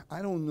know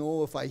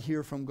if I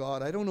hear from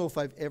God. I don't know if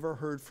I've ever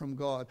heard from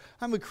God.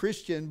 I'm a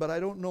Christian, but I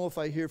don't know if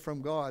I hear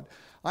from God.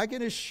 I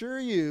can assure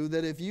you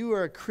that if you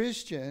are a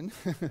Christian,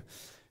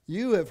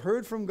 you have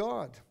heard from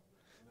God.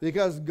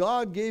 Because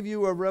God gave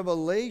you a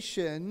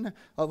revelation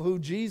of who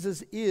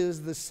Jesus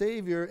is, the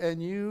Savior,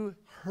 and you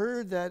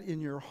heard that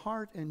in your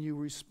heart and you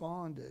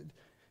responded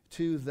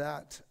to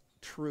that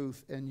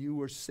truth and you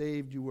were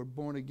saved, you were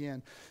born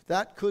again.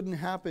 That couldn't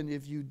happen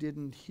if you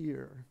didn't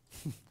hear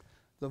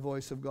the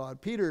voice of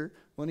God. Peter,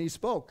 when he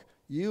spoke,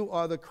 you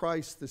are the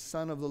Christ, the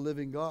Son of the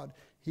living God.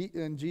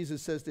 And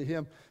Jesus says to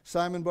him,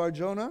 Simon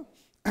Bar-Jonah,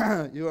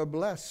 you are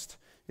blessed.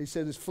 He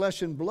said, his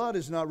flesh and blood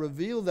has not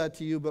revealed that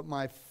to you, but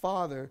my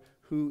Father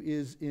who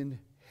is in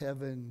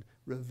heaven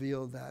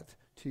revealed that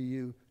to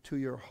you, to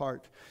your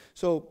heart.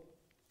 So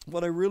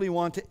what I really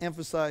want to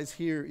emphasize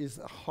here is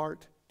the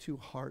heart to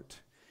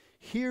heart.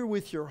 Hear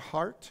with your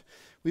heart.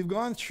 We've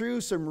gone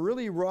through some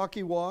really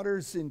rocky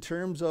waters in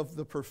terms of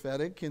the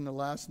prophetic in the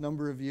last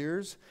number of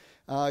years.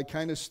 It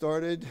kind of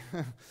started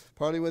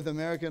partly with the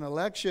American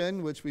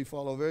election, which we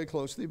follow very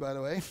closely, by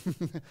the way.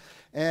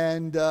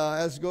 And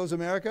as goes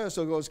America,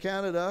 so goes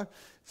Canada.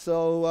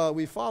 So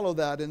we follow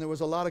that. And there was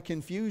a lot of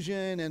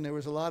confusion and there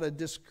was a lot of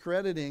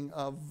discrediting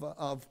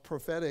of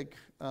prophetic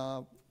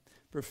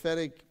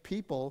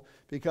people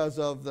because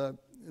of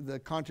the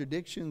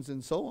contradictions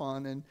and so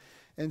on.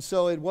 And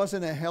so it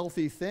wasn't a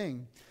healthy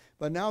thing.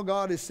 But now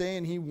God is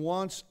saying He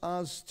wants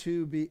us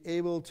to be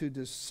able to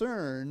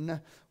discern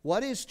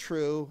what is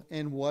true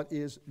and what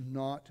is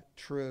not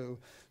true.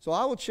 So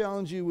I will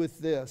challenge you with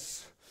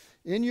this.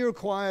 In your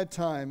quiet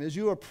time, as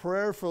you are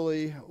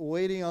prayerfully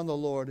waiting on the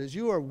Lord, as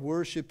you are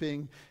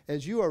worshiping,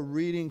 as you are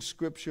reading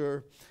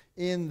Scripture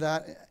in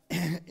that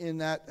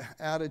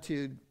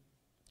attitude,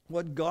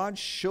 what God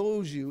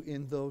shows you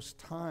in those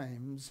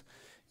times,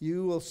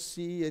 you will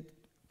see it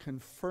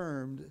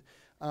confirmed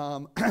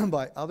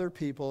by other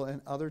people and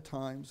other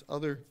times,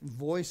 other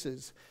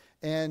voices.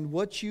 And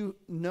what you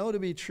know to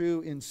be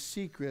true in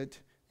secret,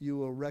 you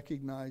will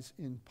recognize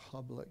in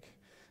public.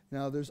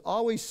 Now, there's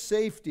always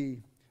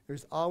safety.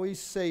 There's always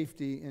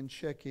safety in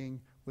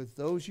checking with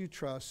those you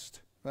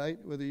trust, right?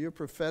 Whether you're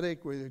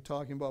prophetic, whether you're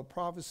talking about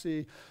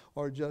prophecy,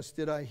 or just,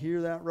 did I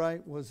hear that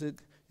right?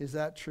 Is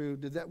that true?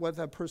 What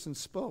that person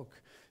spoke?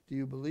 Do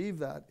you believe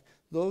that?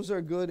 Those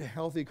are good,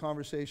 healthy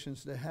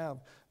conversations to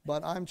have.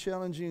 But I'm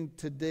challenging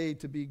today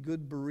to be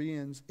good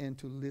Bereans and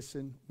to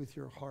listen with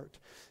your heart.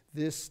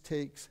 This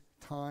takes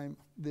time.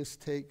 This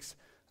takes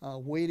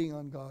waiting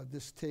on God.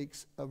 This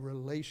takes a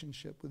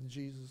relationship with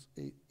Jesus,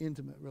 an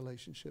intimate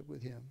relationship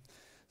with Him.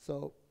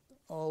 So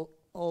all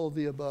of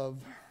the above.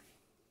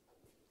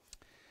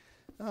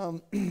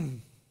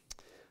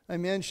 I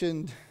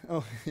mentioned,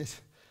 all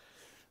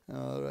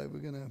right, we're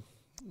going to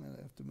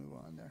have to move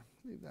on there.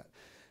 Leave that.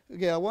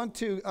 Okay, I want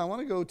to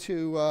go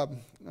to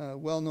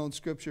well-known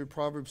scripture,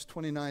 Proverbs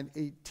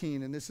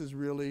 29:18, and this is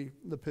really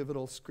the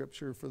pivotal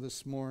scripture for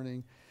this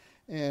morning.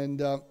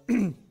 And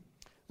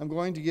I'm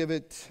going to give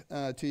it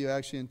to you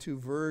actually in two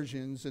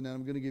versions, and then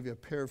I'm going to give you a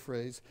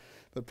paraphrase.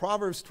 But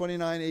Proverbs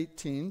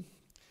 29:18,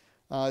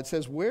 it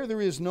says, where there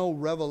is no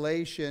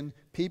revelation,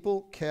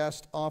 people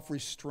cast off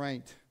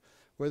restraint.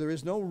 Where there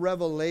is no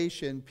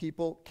revelation,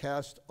 people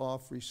cast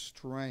off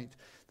restraint.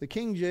 The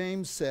King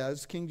James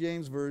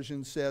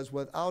Version says,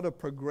 without a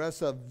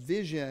progressive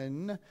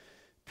vision,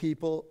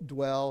 people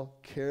dwell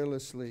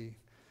carelessly.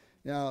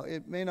 Now,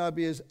 it may not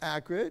be as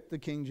accurate, the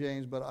King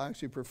James, but I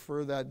actually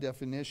prefer that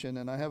definition.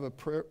 And I have a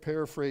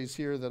paraphrase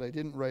here that I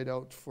didn't write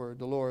out for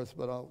Dolores,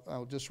 but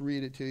I'll just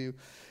read it to you. It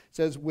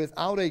says,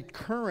 without a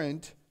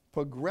current,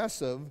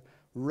 progressive,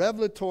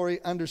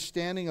 revelatory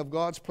understanding of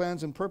God's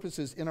plans and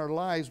purposes in our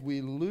lives,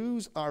 we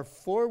lose our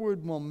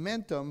forward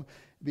momentum,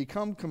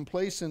 become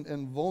complacent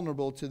and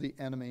vulnerable to the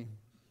enemy.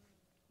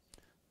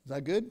 Is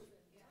that good?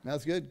 Yeah.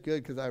 That's good?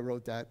 Good, because I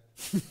wrote that.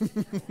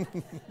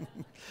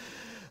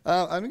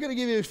 I'm going to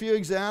give you a few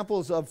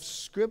examples of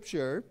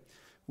Scripture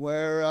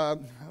where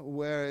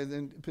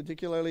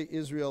particularly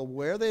Israel,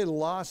 where they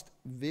lost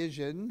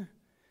vision,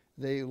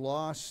 they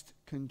lost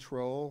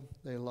control,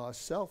 they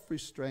lost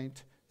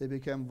self-restraint, they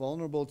became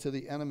vulnerable to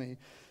the enemy.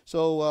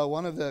 So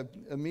one of the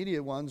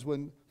immediate ones,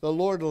 when the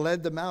Lord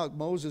led them out,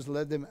 Moses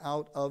led them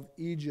out of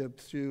Egypt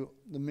through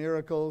the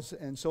miracles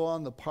and so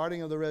on, the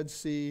parting of the Red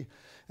Sea.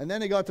 And then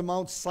they got to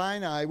Mount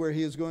Sinai where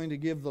he is going to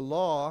give the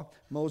law.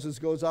 Moses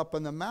goes up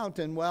on the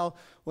mountain. Well,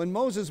 when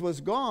Moses was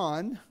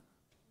gone,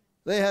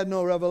 they had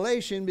no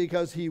revelation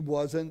because he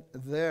wasn't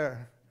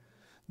there.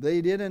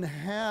 They didn't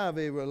have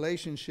a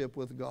relationship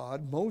with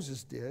God.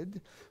 Moses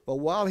did. But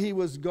while he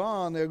was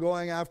gone, they're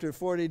going after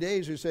 40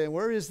 days. They're saying,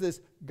 where is this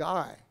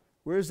guy?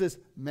 Where's this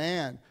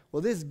man?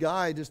 Well, this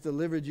guy just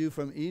delivered you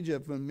from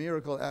Egypt from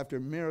miracle after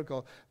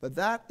miracle. But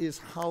that is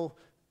how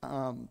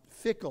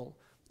fickle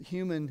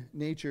human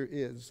nature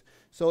is.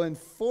 So in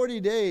 40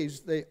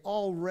 days, they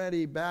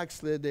already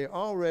backslid. They're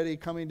already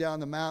coming down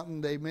the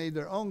mountain. They made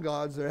their own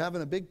gods. They're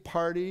having a big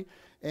party,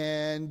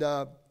 and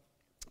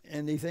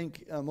they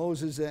think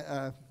Moses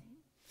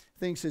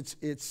thinks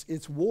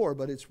it's war,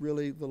 but it's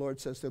really, the Lord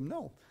says to them,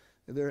 no,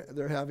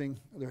 they're having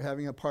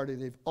a party.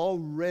 They've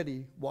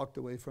already walked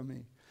away from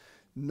me.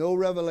 No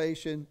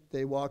revelation.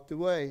 They walked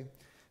away.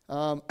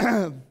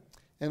 And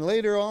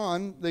later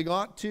on, they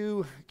got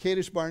to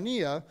Kadesh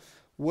Barnea,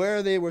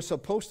 where they were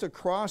supposed to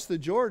cross the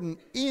Jordan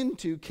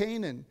into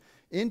Canaan,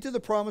 into the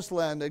promised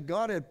land that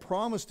God had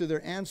promised to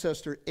their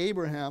ancestor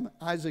Abraham,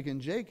 Isaac,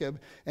 and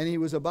Jacob, and he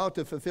was about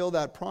to fulfill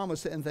that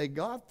promise. And they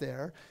got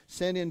there,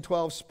 sent in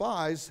 12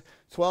 spies,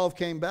 12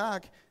 came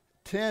back,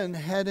 10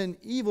 had an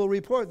evil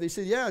report. They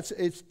said, yeah,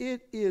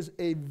 it is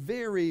a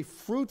very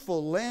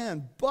fruitful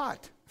land,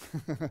 but,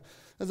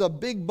 there's a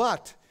big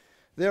but,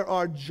 there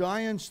are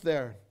giants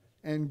there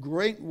and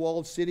great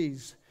walled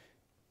cities.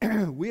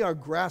 We are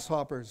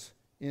grasshoppers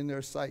in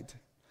their sight.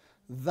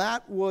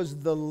 That was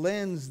the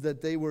lens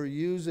that they were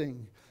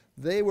using.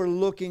 They were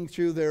looking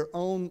through their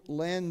own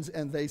lens,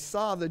 and they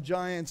saw the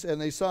giants and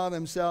they saw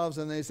themselves,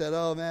 and they said,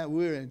 oh man,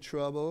 we're in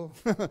trouble.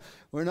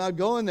 We're not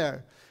going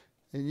there.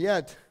 And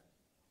yet,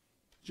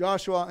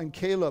 Joshua and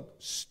Caleb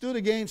stood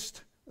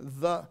against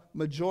the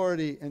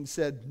majority and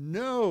said,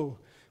 no,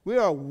 we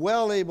are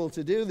well able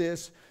to do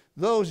this.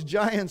 Those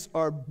giants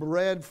are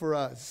bread for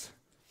us.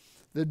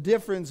 The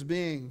difference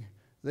being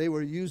they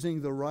were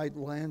using the right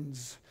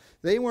lens.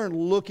 They weren't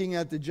looking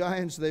at the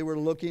giants, they were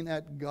looking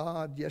at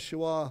God,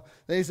 Yeshua.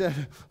 They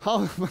said,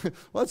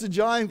 what's a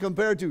giant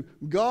compared to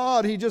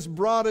God? He just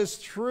brought us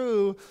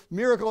through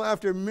miracle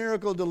after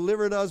miracle,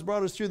 delivered us,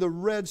 brought us through the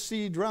Red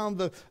Sea, drowned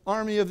the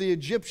army of the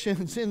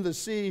Egyptians in the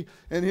sea,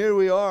 and here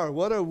we are.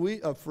 What are we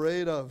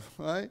afraid of,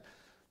 right?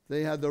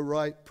 They had the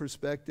right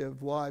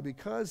perspective. Why?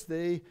 Because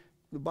the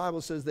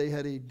Bible says they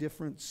had a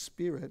different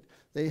spirit.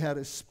 They had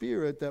a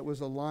spirit that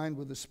was aligned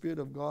with the Spirit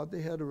of God.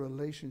 They had a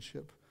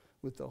relationship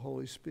with the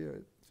Holy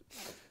Spirit.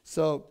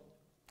 So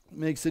it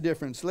makes a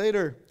difference.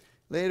 Later,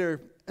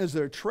 as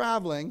they're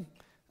traveling,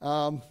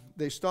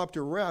 they stopped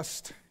to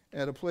rest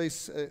at a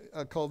place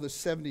called the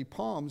 70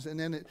 Palms, and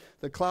then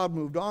the cloud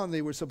moved on.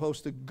 They were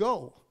supposed to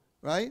go,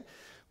 right?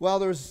 Well,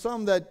 there was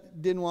some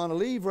that didn't want to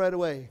leave right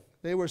away.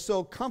 They were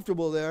so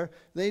comfortable there,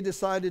 they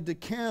decided to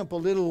camp a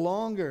little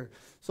longer.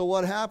 So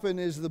what happened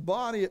is the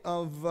body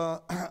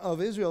of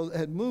Israel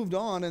had moved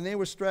on, and they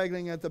were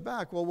straggling at the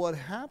back. Well, what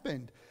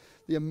happened?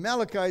 The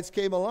Amalekites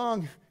came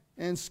along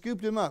and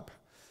scooped them up.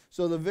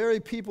 So the very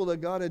people that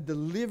God had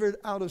delivered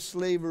out of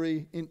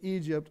slavery in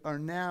Egypt are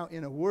now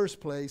in a worse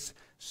place,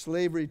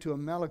 slavery to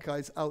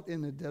Amalekites out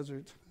in the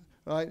desert,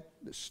 right?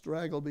 They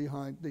straggle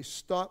behind. They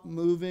stop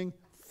moving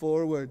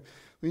forward.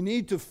 We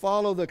need to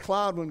follow the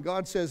cloud. When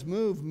God says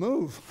move,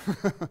 move,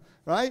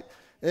 right?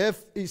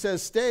 If he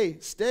says stay,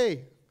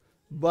 stay.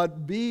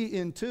 But be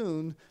in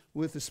tune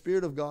with the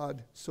Spirit of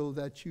God so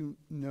that you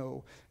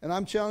know. And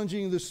I'm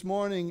challenging you this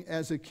morning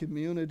as a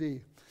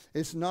community.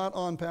 It's not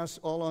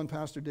all on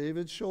Pastor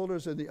David's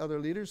shoulders and the other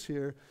leaders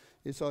here.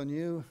 It's on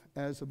you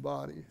as a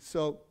body.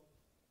 So,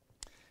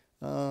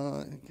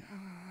 now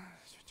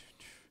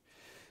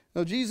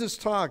Jesus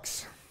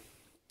talks.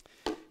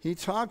 He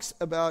talks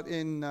about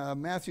in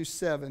Matthew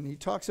 7, he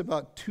talks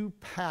about two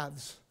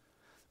paths.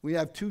 We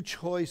have two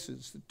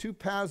choices, the two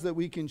paths that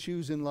we can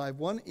choose in life.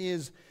 One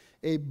is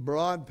a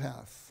broad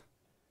path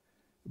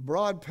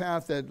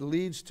that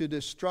leads to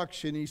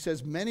destruction. He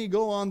says, many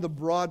go on the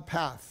broad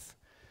path,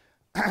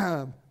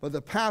 but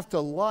the path to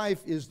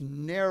life is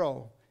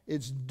narrow,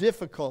 it's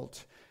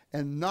difficult,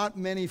 and not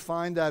many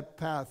find that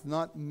path.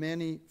 Not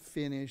many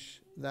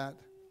finish that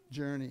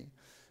journey.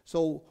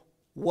 So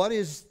what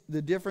is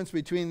the difference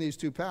between these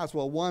two paths?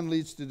 Well, one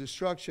leads to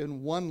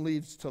destruction, one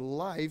leads to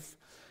life.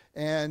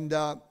 And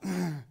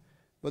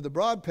but the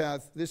broad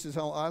path, this is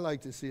how I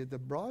like to see it. The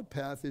broad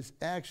path is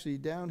actually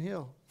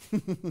downhill.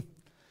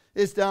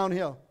 It's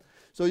downhill.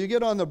 So you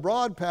get on the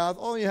broad path,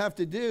 all you have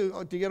to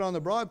do to get on the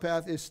broad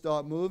path is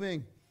stop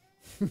moving.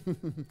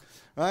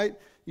 Right?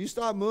 You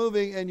stop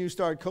moving and you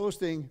start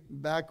coasting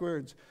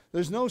backwards.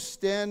 There's no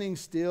standing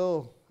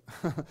still.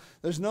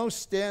 There's no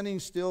standing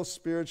still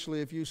spiritually.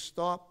 If you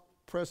stop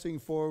pressing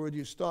forward,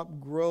 you stop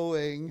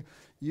growing,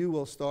 you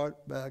will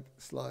start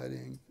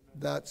backsliding.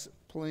 That's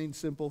plain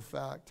simple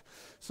fact.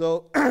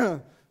 So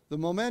the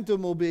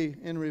momentum will be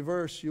in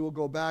reverse. You will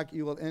go back.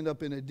 You will end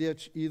up in a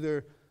ditch,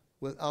 either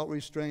without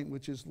restraint,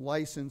 which is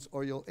license,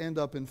 or you'll end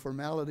up in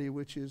formality,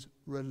 which is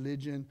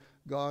religion.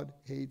 God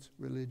hates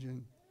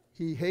religion.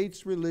 He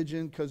hates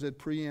religion because it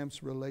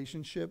preempts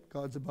relationship.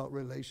 God's about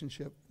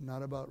relationship,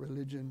 not about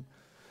religion.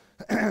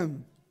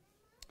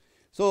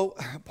 So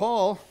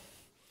Paul,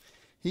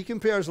 he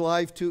compares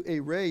life to a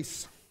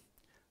race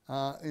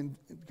in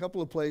a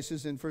couple of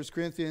places, in 1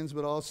 Corinthians,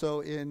 but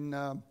also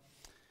in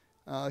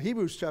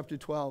Hebrews chapter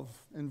 12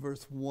 and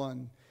verse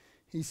 1.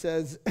 He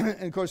says,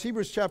 and of course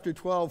Hebrews chapter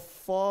 12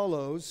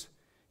 follows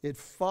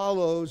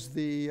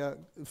the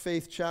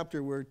faith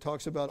chapter where it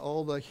talks about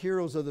all the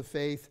heroes of the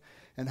faith.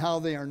 and how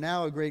they are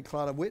now a great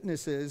cloud of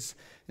witnesses.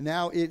 And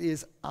now it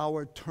is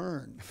our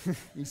turn.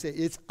 You say,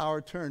 it's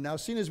our turn. Now,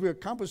 seeing as we are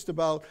compassed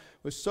about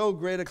with so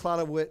great a cloud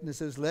of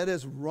witnesses, let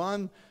us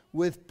run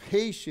with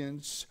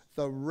patience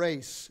the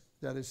race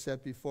that is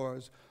set before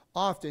us.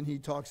 Often he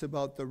talks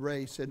about the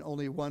race and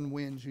only one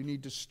wins. You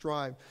need to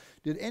strive.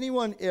 Did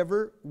anyone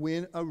ever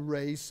win a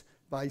race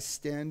by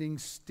standing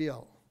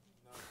still?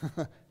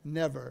 No.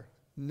 Never,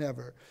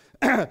 never.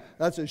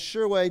 That's a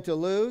sure way to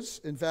lose.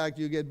 In fact,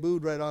 you get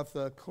booed right off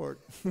the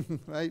court,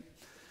 right?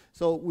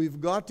 So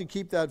we've got to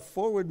keep that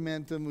forward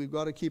momentum. We've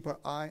got to keep our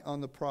eye on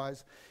the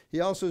prize. He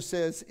also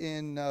says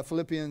in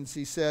Philippians,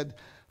 he said,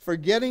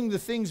 forgetting the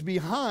things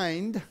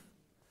behind,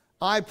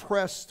 I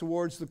press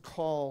towards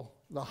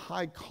the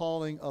high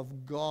calling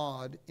of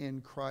God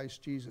in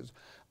Christ Jesus.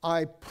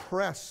 I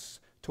press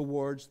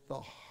towards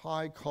the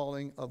high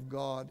calling of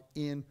God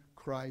in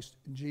Christ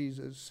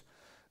Jesus.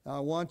 Now, I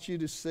want you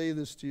to say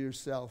this to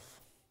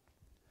yourself.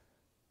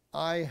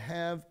 I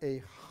have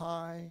a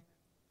high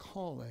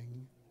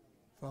calling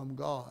from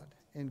God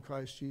in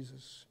Christ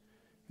Jesus,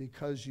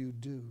 because you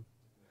do.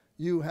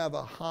 You have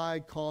a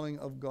high calling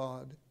of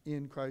God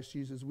in Christ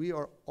Jesus. We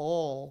are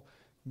all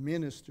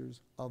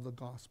ministers of the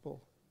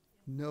gospel.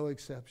 No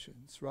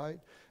exceptions, right?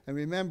 And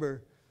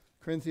remember,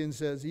 Corinthians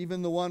says,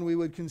 even the one we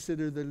would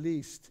consider the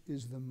least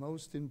is the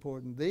most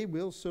important. They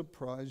will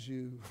surprise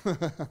you.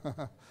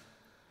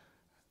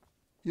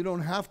 You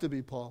don't have to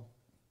be Paul.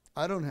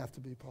 I don't have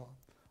to be Paul.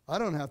 I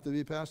don't have to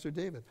be Pastor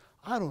David.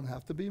 I don't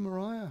have to be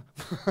Mariah.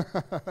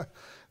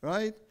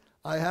 Right?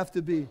 I have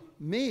to be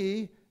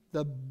me,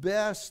 the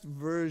best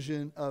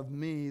version of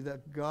me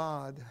that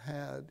God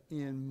had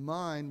in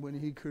mind when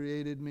he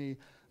created me.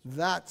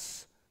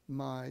 That's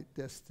my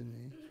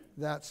destiny.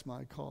 That's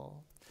my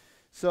call.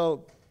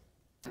 So,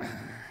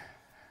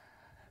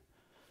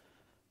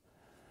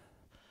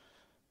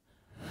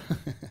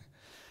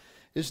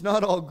 it's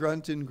not all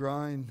grunt and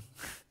grind.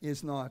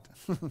 It's not.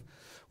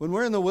 When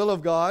we're in the will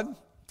of God,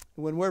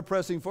 when we're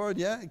pressing forward,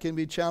 yeah, it can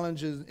be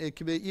challenges. It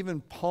can be,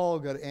 even Paul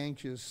got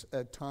anxious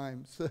at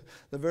times.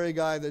 The very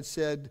guy that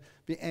said,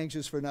 be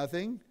anxious for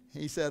nothing,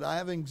 he said, I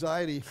have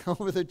anxiety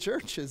over the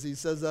churches. He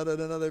says that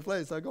in another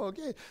place. I go,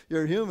 okay,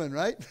 you're human,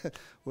 right?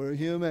 We're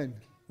human.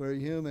 We're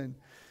human.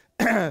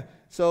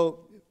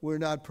 So we're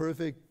not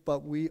perfect,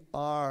 but we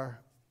are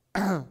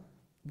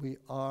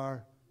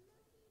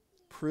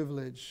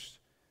privileged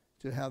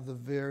to have the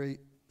very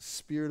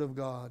Spirit of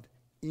God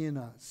in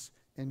us.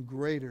 And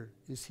greater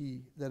is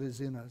he that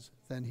is in us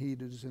than he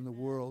that is in the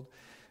world.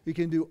 We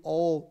can do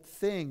all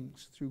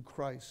things through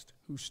Christ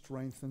who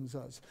strengthens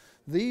us.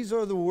 These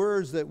are the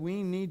words that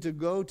we need to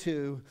go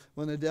to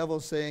when the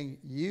devil's saying,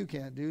 you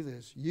can't do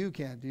this, you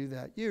can't do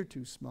that, you're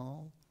too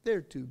small,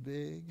 they're too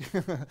big.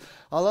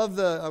 I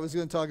was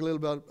going to talk a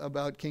little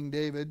about King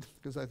David,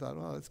 because I thought,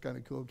 oh, that's kind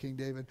of cool, King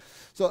David.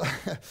 So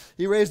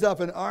he raised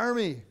up an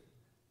army.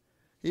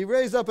 He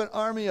raised up an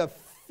army of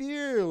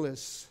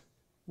fearless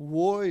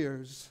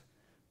warriors.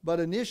 But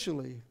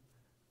initially,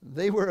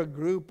 they were a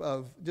group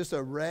of, just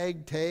a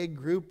ragtag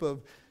group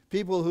of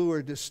people who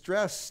were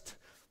distressed,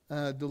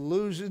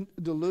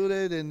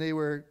 deluded, and they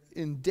were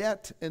in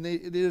debt, and they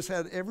just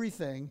had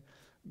everything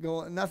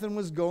going. Nothing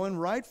was going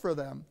right for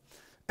them.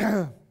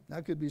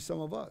 That could be some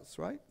of us,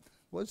 right?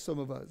 Was some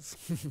of us.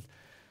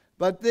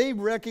 But they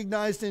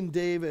recognized in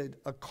David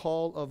a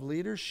call of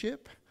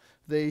leadership.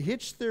 They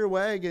hitched their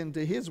wagon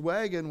to his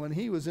wagon when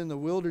he was in the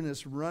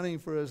wilderness running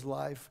for his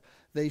life.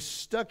 They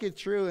stuck it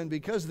through, and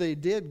because they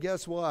did,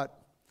 guess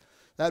what?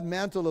 That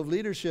mantle of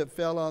leadership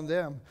fell on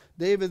them.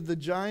 David, the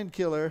giant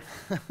killer,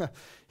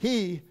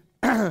 he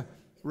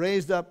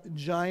raised up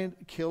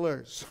giant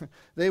killers.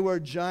 They were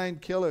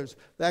giant killers.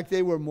 In fact,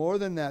 they were more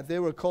than that. They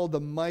were called the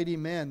mighty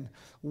men.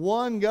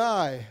 One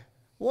guy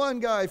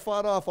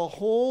fought off a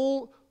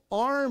whole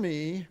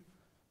army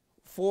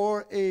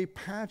for a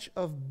patch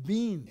of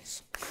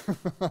beans.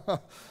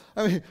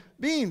 I mean,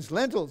 beans,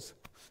 lentils.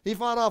 He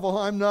fought off, oh,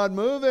 I'm not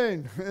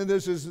moving.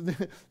 This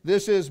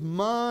is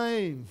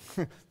mine.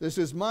 This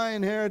is my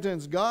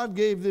inheritance. God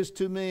gave this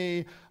to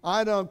me.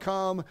 I don't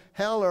come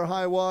hell or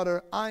high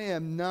water. I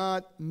am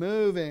not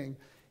moving.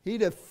 He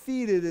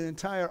defeated an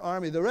entire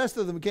army. The rest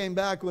of them came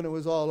back when it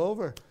was all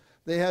over.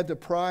 They had to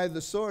pry the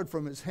sword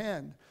from his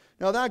hand.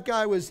 Now that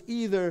guy was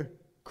either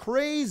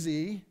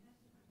crazy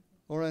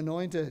or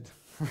anointed.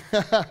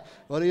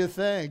 What do you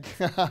think?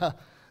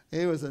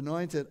 He was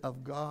anointed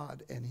of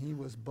God, and he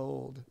was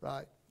bold,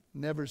 right?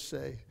 Never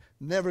say,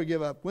 never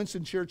give up.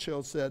 Winston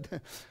Churchill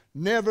said,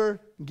 never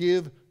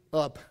give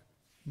up.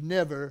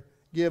 Never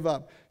give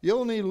up. You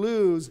only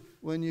lose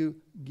when you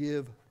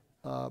give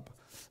up.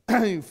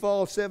 You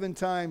fall 7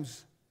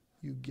 times,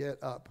 you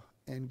get up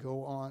and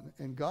go on.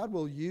 And God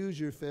will use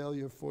your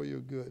failure for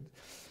your good.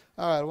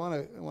 All right,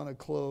 I want to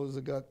close.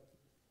 I got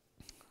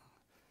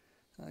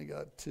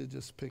to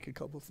just pick a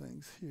couple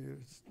things here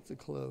to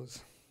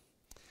close.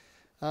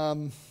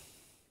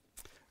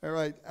 All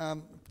right,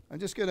 I'm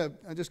just gonna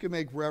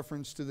make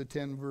reference to the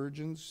 10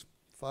 virgins,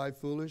 5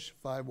 foolish,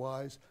 5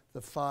 wise.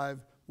 The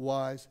 5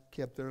 wise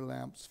kept their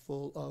lamps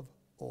full of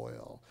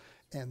oil.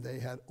 and they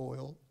had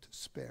oil to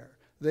spare.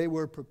 They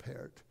were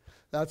prepared.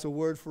 That's a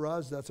word for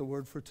us. That's a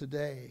word for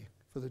today,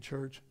 for the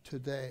church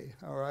today.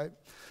 All right?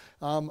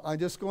 I'm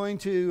just going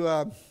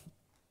to,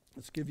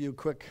 let's give you a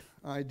quick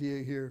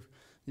idea here.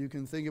 You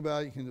can think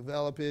about it, you can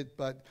develop it,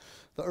 but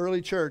the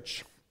early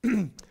church,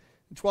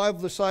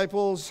 12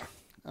 disciples,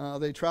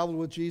 they traveled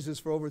with Jesus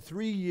for over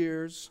 3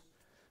 years,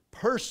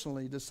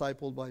 personally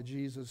discipled by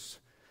Jesus,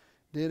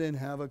 didn't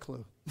have a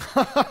clue.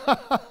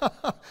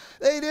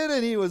 They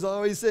didn't. He was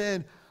always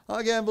saying,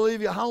 I can't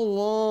believe you. How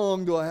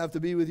long do I have to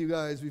be with you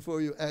guys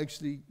before you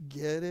actually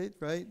get it,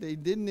 right? They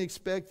didn't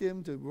expect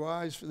him to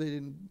rise. They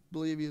didn't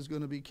believe he was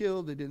going to be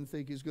killed. They didn't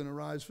think he was going to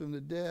rise from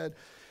the dead.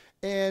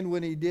 And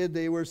when he did,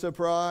 they were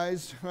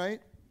surprised, right?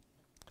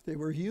 They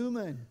were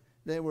human.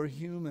 They were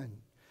human.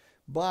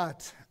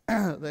 But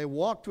they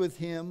walked with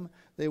him.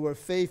 They were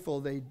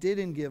faithful. They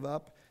didn't give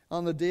up.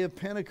 On the day of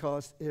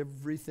Pentecost,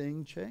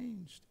 everything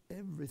changed.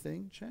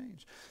 Everything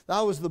changed.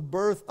 That was the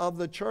birth of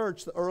the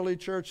church, the early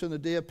church. On the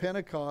day of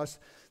Pentecost,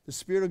 the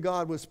Spirit of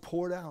God was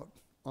poured out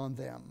on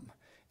them.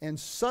 And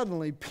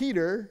suddenly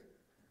Peter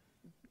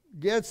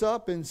gets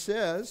up and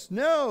says,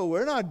 no,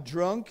 we're not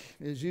drunk,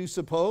 as you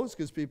suppose,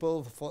 because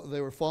people,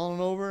 they were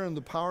falling over in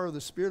the power of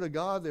the Spirit of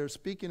God. They were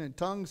speaking in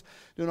tongues,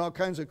 doing all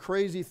kinds of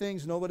crazy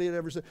things nobody had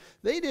ever said.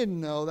 They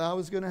didn't know that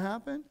was going to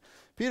happen.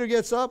 Peter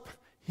gets up.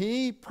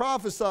 He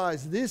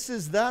prophesies. This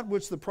is that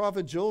which the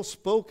prophet Joel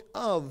spoke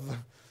of.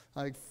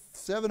 Like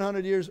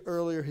 700 years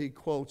earlier, he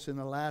quotes, in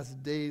the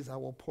last days I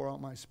will pour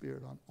out my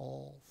Spirit on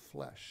all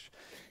flesh.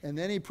 And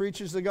then he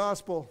preaches the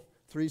gospel.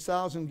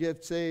 3,000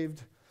 get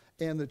saved,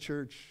 and the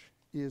church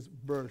is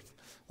birthed.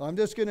 Well, I'm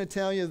just going to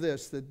tell you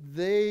this, that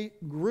they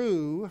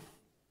grew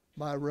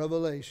by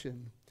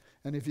revelation.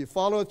 And if you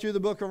follow it through the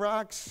book of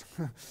Acts,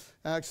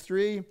 Acts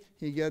 3,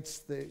 he gets,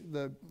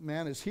 the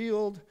man is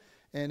healed.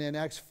 And in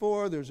Acts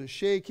 4, there's a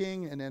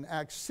shaking. And in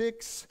Acts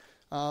 6,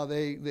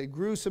 they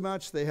grew so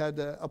much they had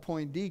to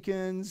appoint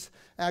deacons.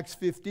 Acts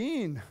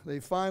 15, they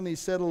finally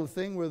settled the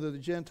thing where the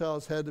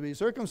Gentiles had to be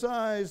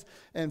circumcised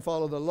and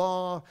follow the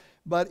law.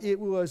 But it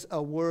was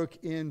a work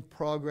in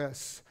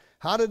progress.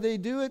 How did they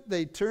do it?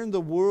 They turned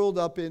the world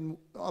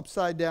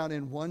upside down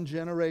in one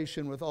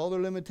generation with all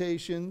their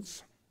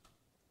limitations.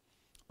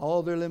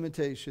 All their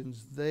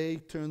limitations. They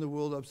turned the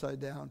world upside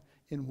down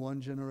in one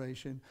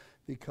generation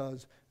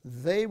because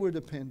they were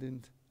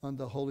dependent on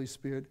the Holy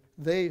Spirit.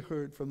 They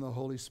heard from the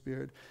Holy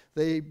Spirit.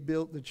 They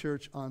built the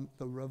church on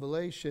the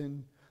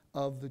revelation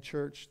of the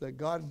church that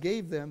God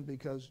gave them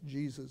because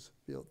Jesus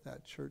built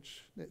that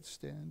church that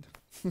stand.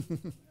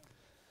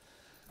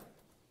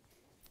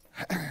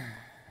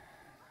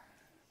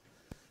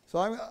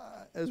 So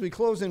as we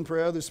close in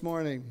prayer this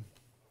morning,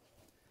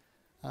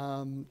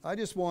 I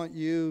just want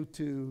you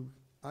to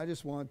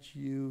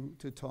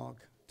talk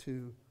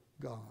to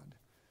God.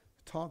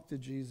 Talk to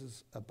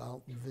Jesus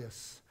about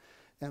this.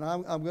 And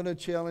I'm going to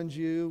challenge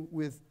you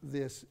with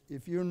this.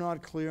 If you're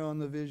not clear on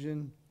the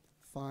vision,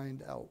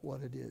 find out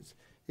what it is.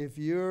 If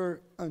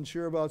you're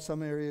unsure about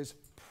some areas,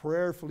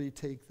 prayerfully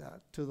take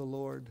that to the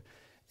Lord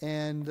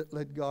and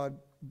let God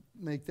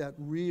make that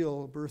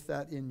real, birth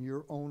that in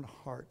your own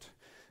heart.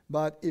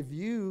 But if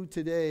you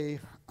today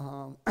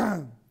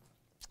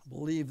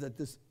believe that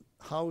this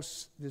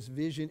house, this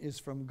vision is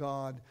from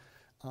God,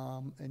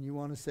 and you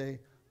want to say,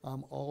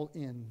 I'm all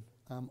in,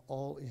 I'm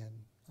all in,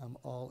 I'm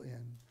all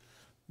in,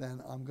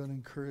 then I'm going to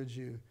encourage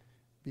you,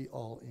 be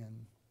all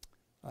in.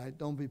 All right?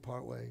 Don't be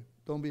partway.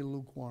 Don't be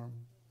lukewarm.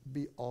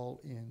 Be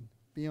all in.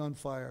 Be on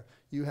fire.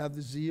 You have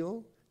the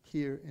zeal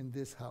here in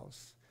this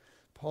house.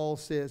 Paul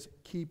says,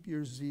 keep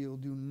your zeal.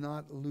 Do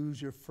not lose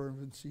your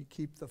fervency.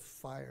 Keep the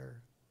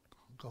fire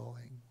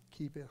going.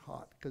 Keep it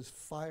hot, because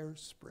fire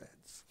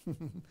spreads,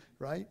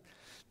 right?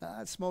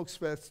 Now, smoke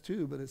spreads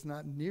too, but it's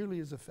not nearly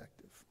as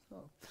effective.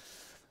 So,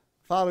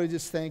 Father, we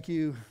just thank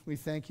you. We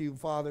thank you,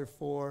 Father,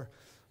 for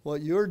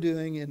what you're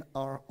doing in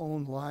our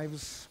own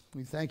lives.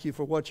 We thank you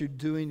for what you're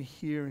doing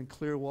here in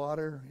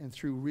Clearwater and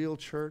through Real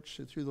Church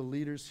and through the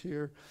leaders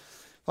here.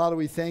 Father,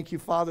 we thank you,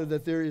 Father,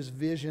 that there is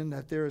vision,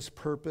 that there is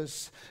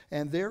purpose,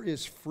 and there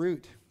is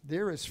fruit.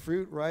 There is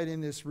fruit right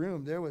in this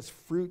room. There was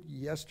fruit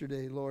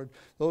yesterday, Lord.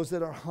 Those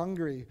that are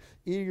hungry,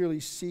 eagerly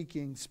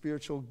seeking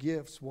spiritual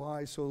gifts.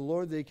 Why? So,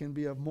 Lord, they can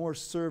be of more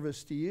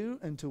service to you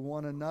and to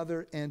one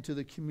another and to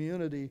the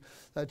community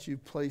that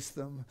you've placed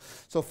them.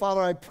 So,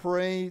 Father, I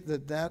pray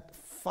that that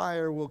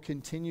fire will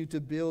continue to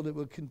build, it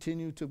will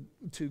continue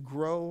to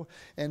grow,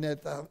 and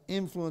that the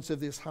influence of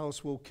this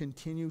house will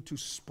continue to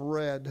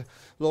spread,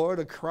 Lord,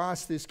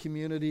 across this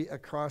community,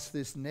 across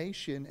this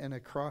nation, and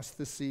across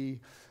the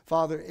sea.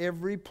 Father,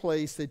 every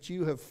place that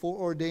you have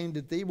foreordained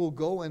that they will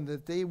go and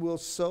that they will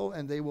sow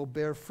and they will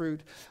bear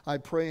fruit, I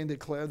pray and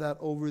declare that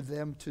over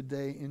them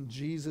today in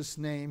Jesus'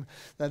 name,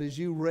 that as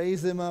you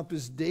raise them up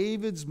as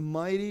David's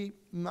mighty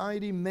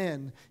mighty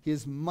men,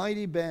 his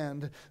mighty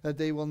band, that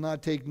they will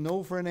not take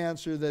no for an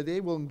answer, that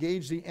they will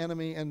engage the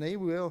enemy and they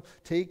will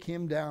take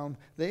him down.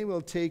 They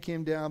will take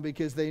him down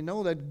because they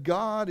know that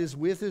God is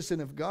with us,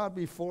 and if God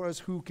be for us,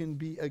 who can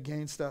be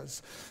against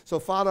us? So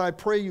Father, I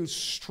pray you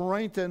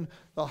strengthen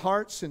the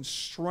hearts and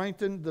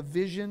strengthen the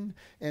vision,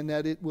 and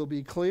that it will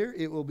be clear,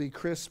 it will be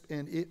crisp,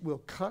 and it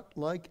will cut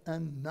like a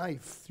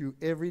knife through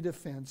every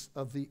defense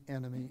of the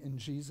enemy. In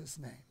Jesus'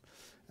 name,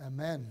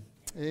 amen.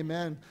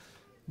 Amen.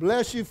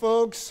 Bless you,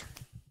 folks.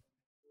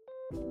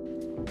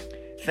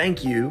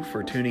 Thank you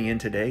for tuning in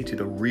today to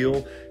the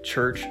Real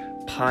Church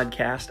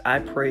podcast. I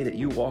pray that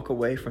you walk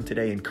away from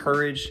today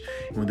encouraged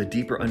and with a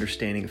deeper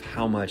understanding of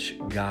how much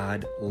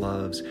God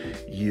loves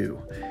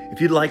you.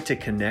 If you'd like to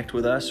connect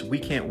with us, we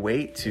can't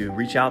wait to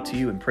reach out to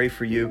you and pray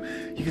for you.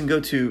 You can go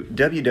to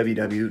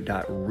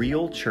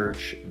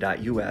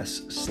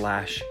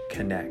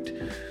www.realchurch.us/connect.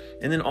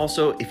 And then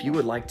also, if you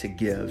would like to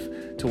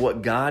give to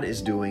what God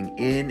is doing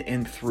in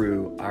and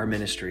through our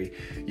ministry,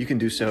 you can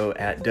do so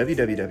at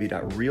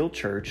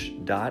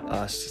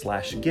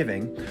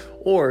www.realchurch.us/giving,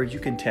 or you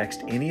can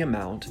text any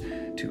amount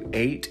to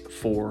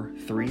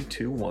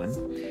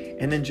 84321,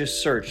 and then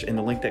just search in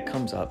the link that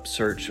comes up,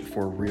 search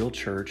for Real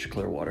Church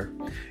Clearwater.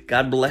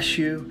 God bless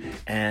you,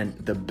 and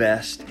the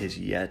best is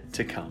yet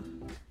to come.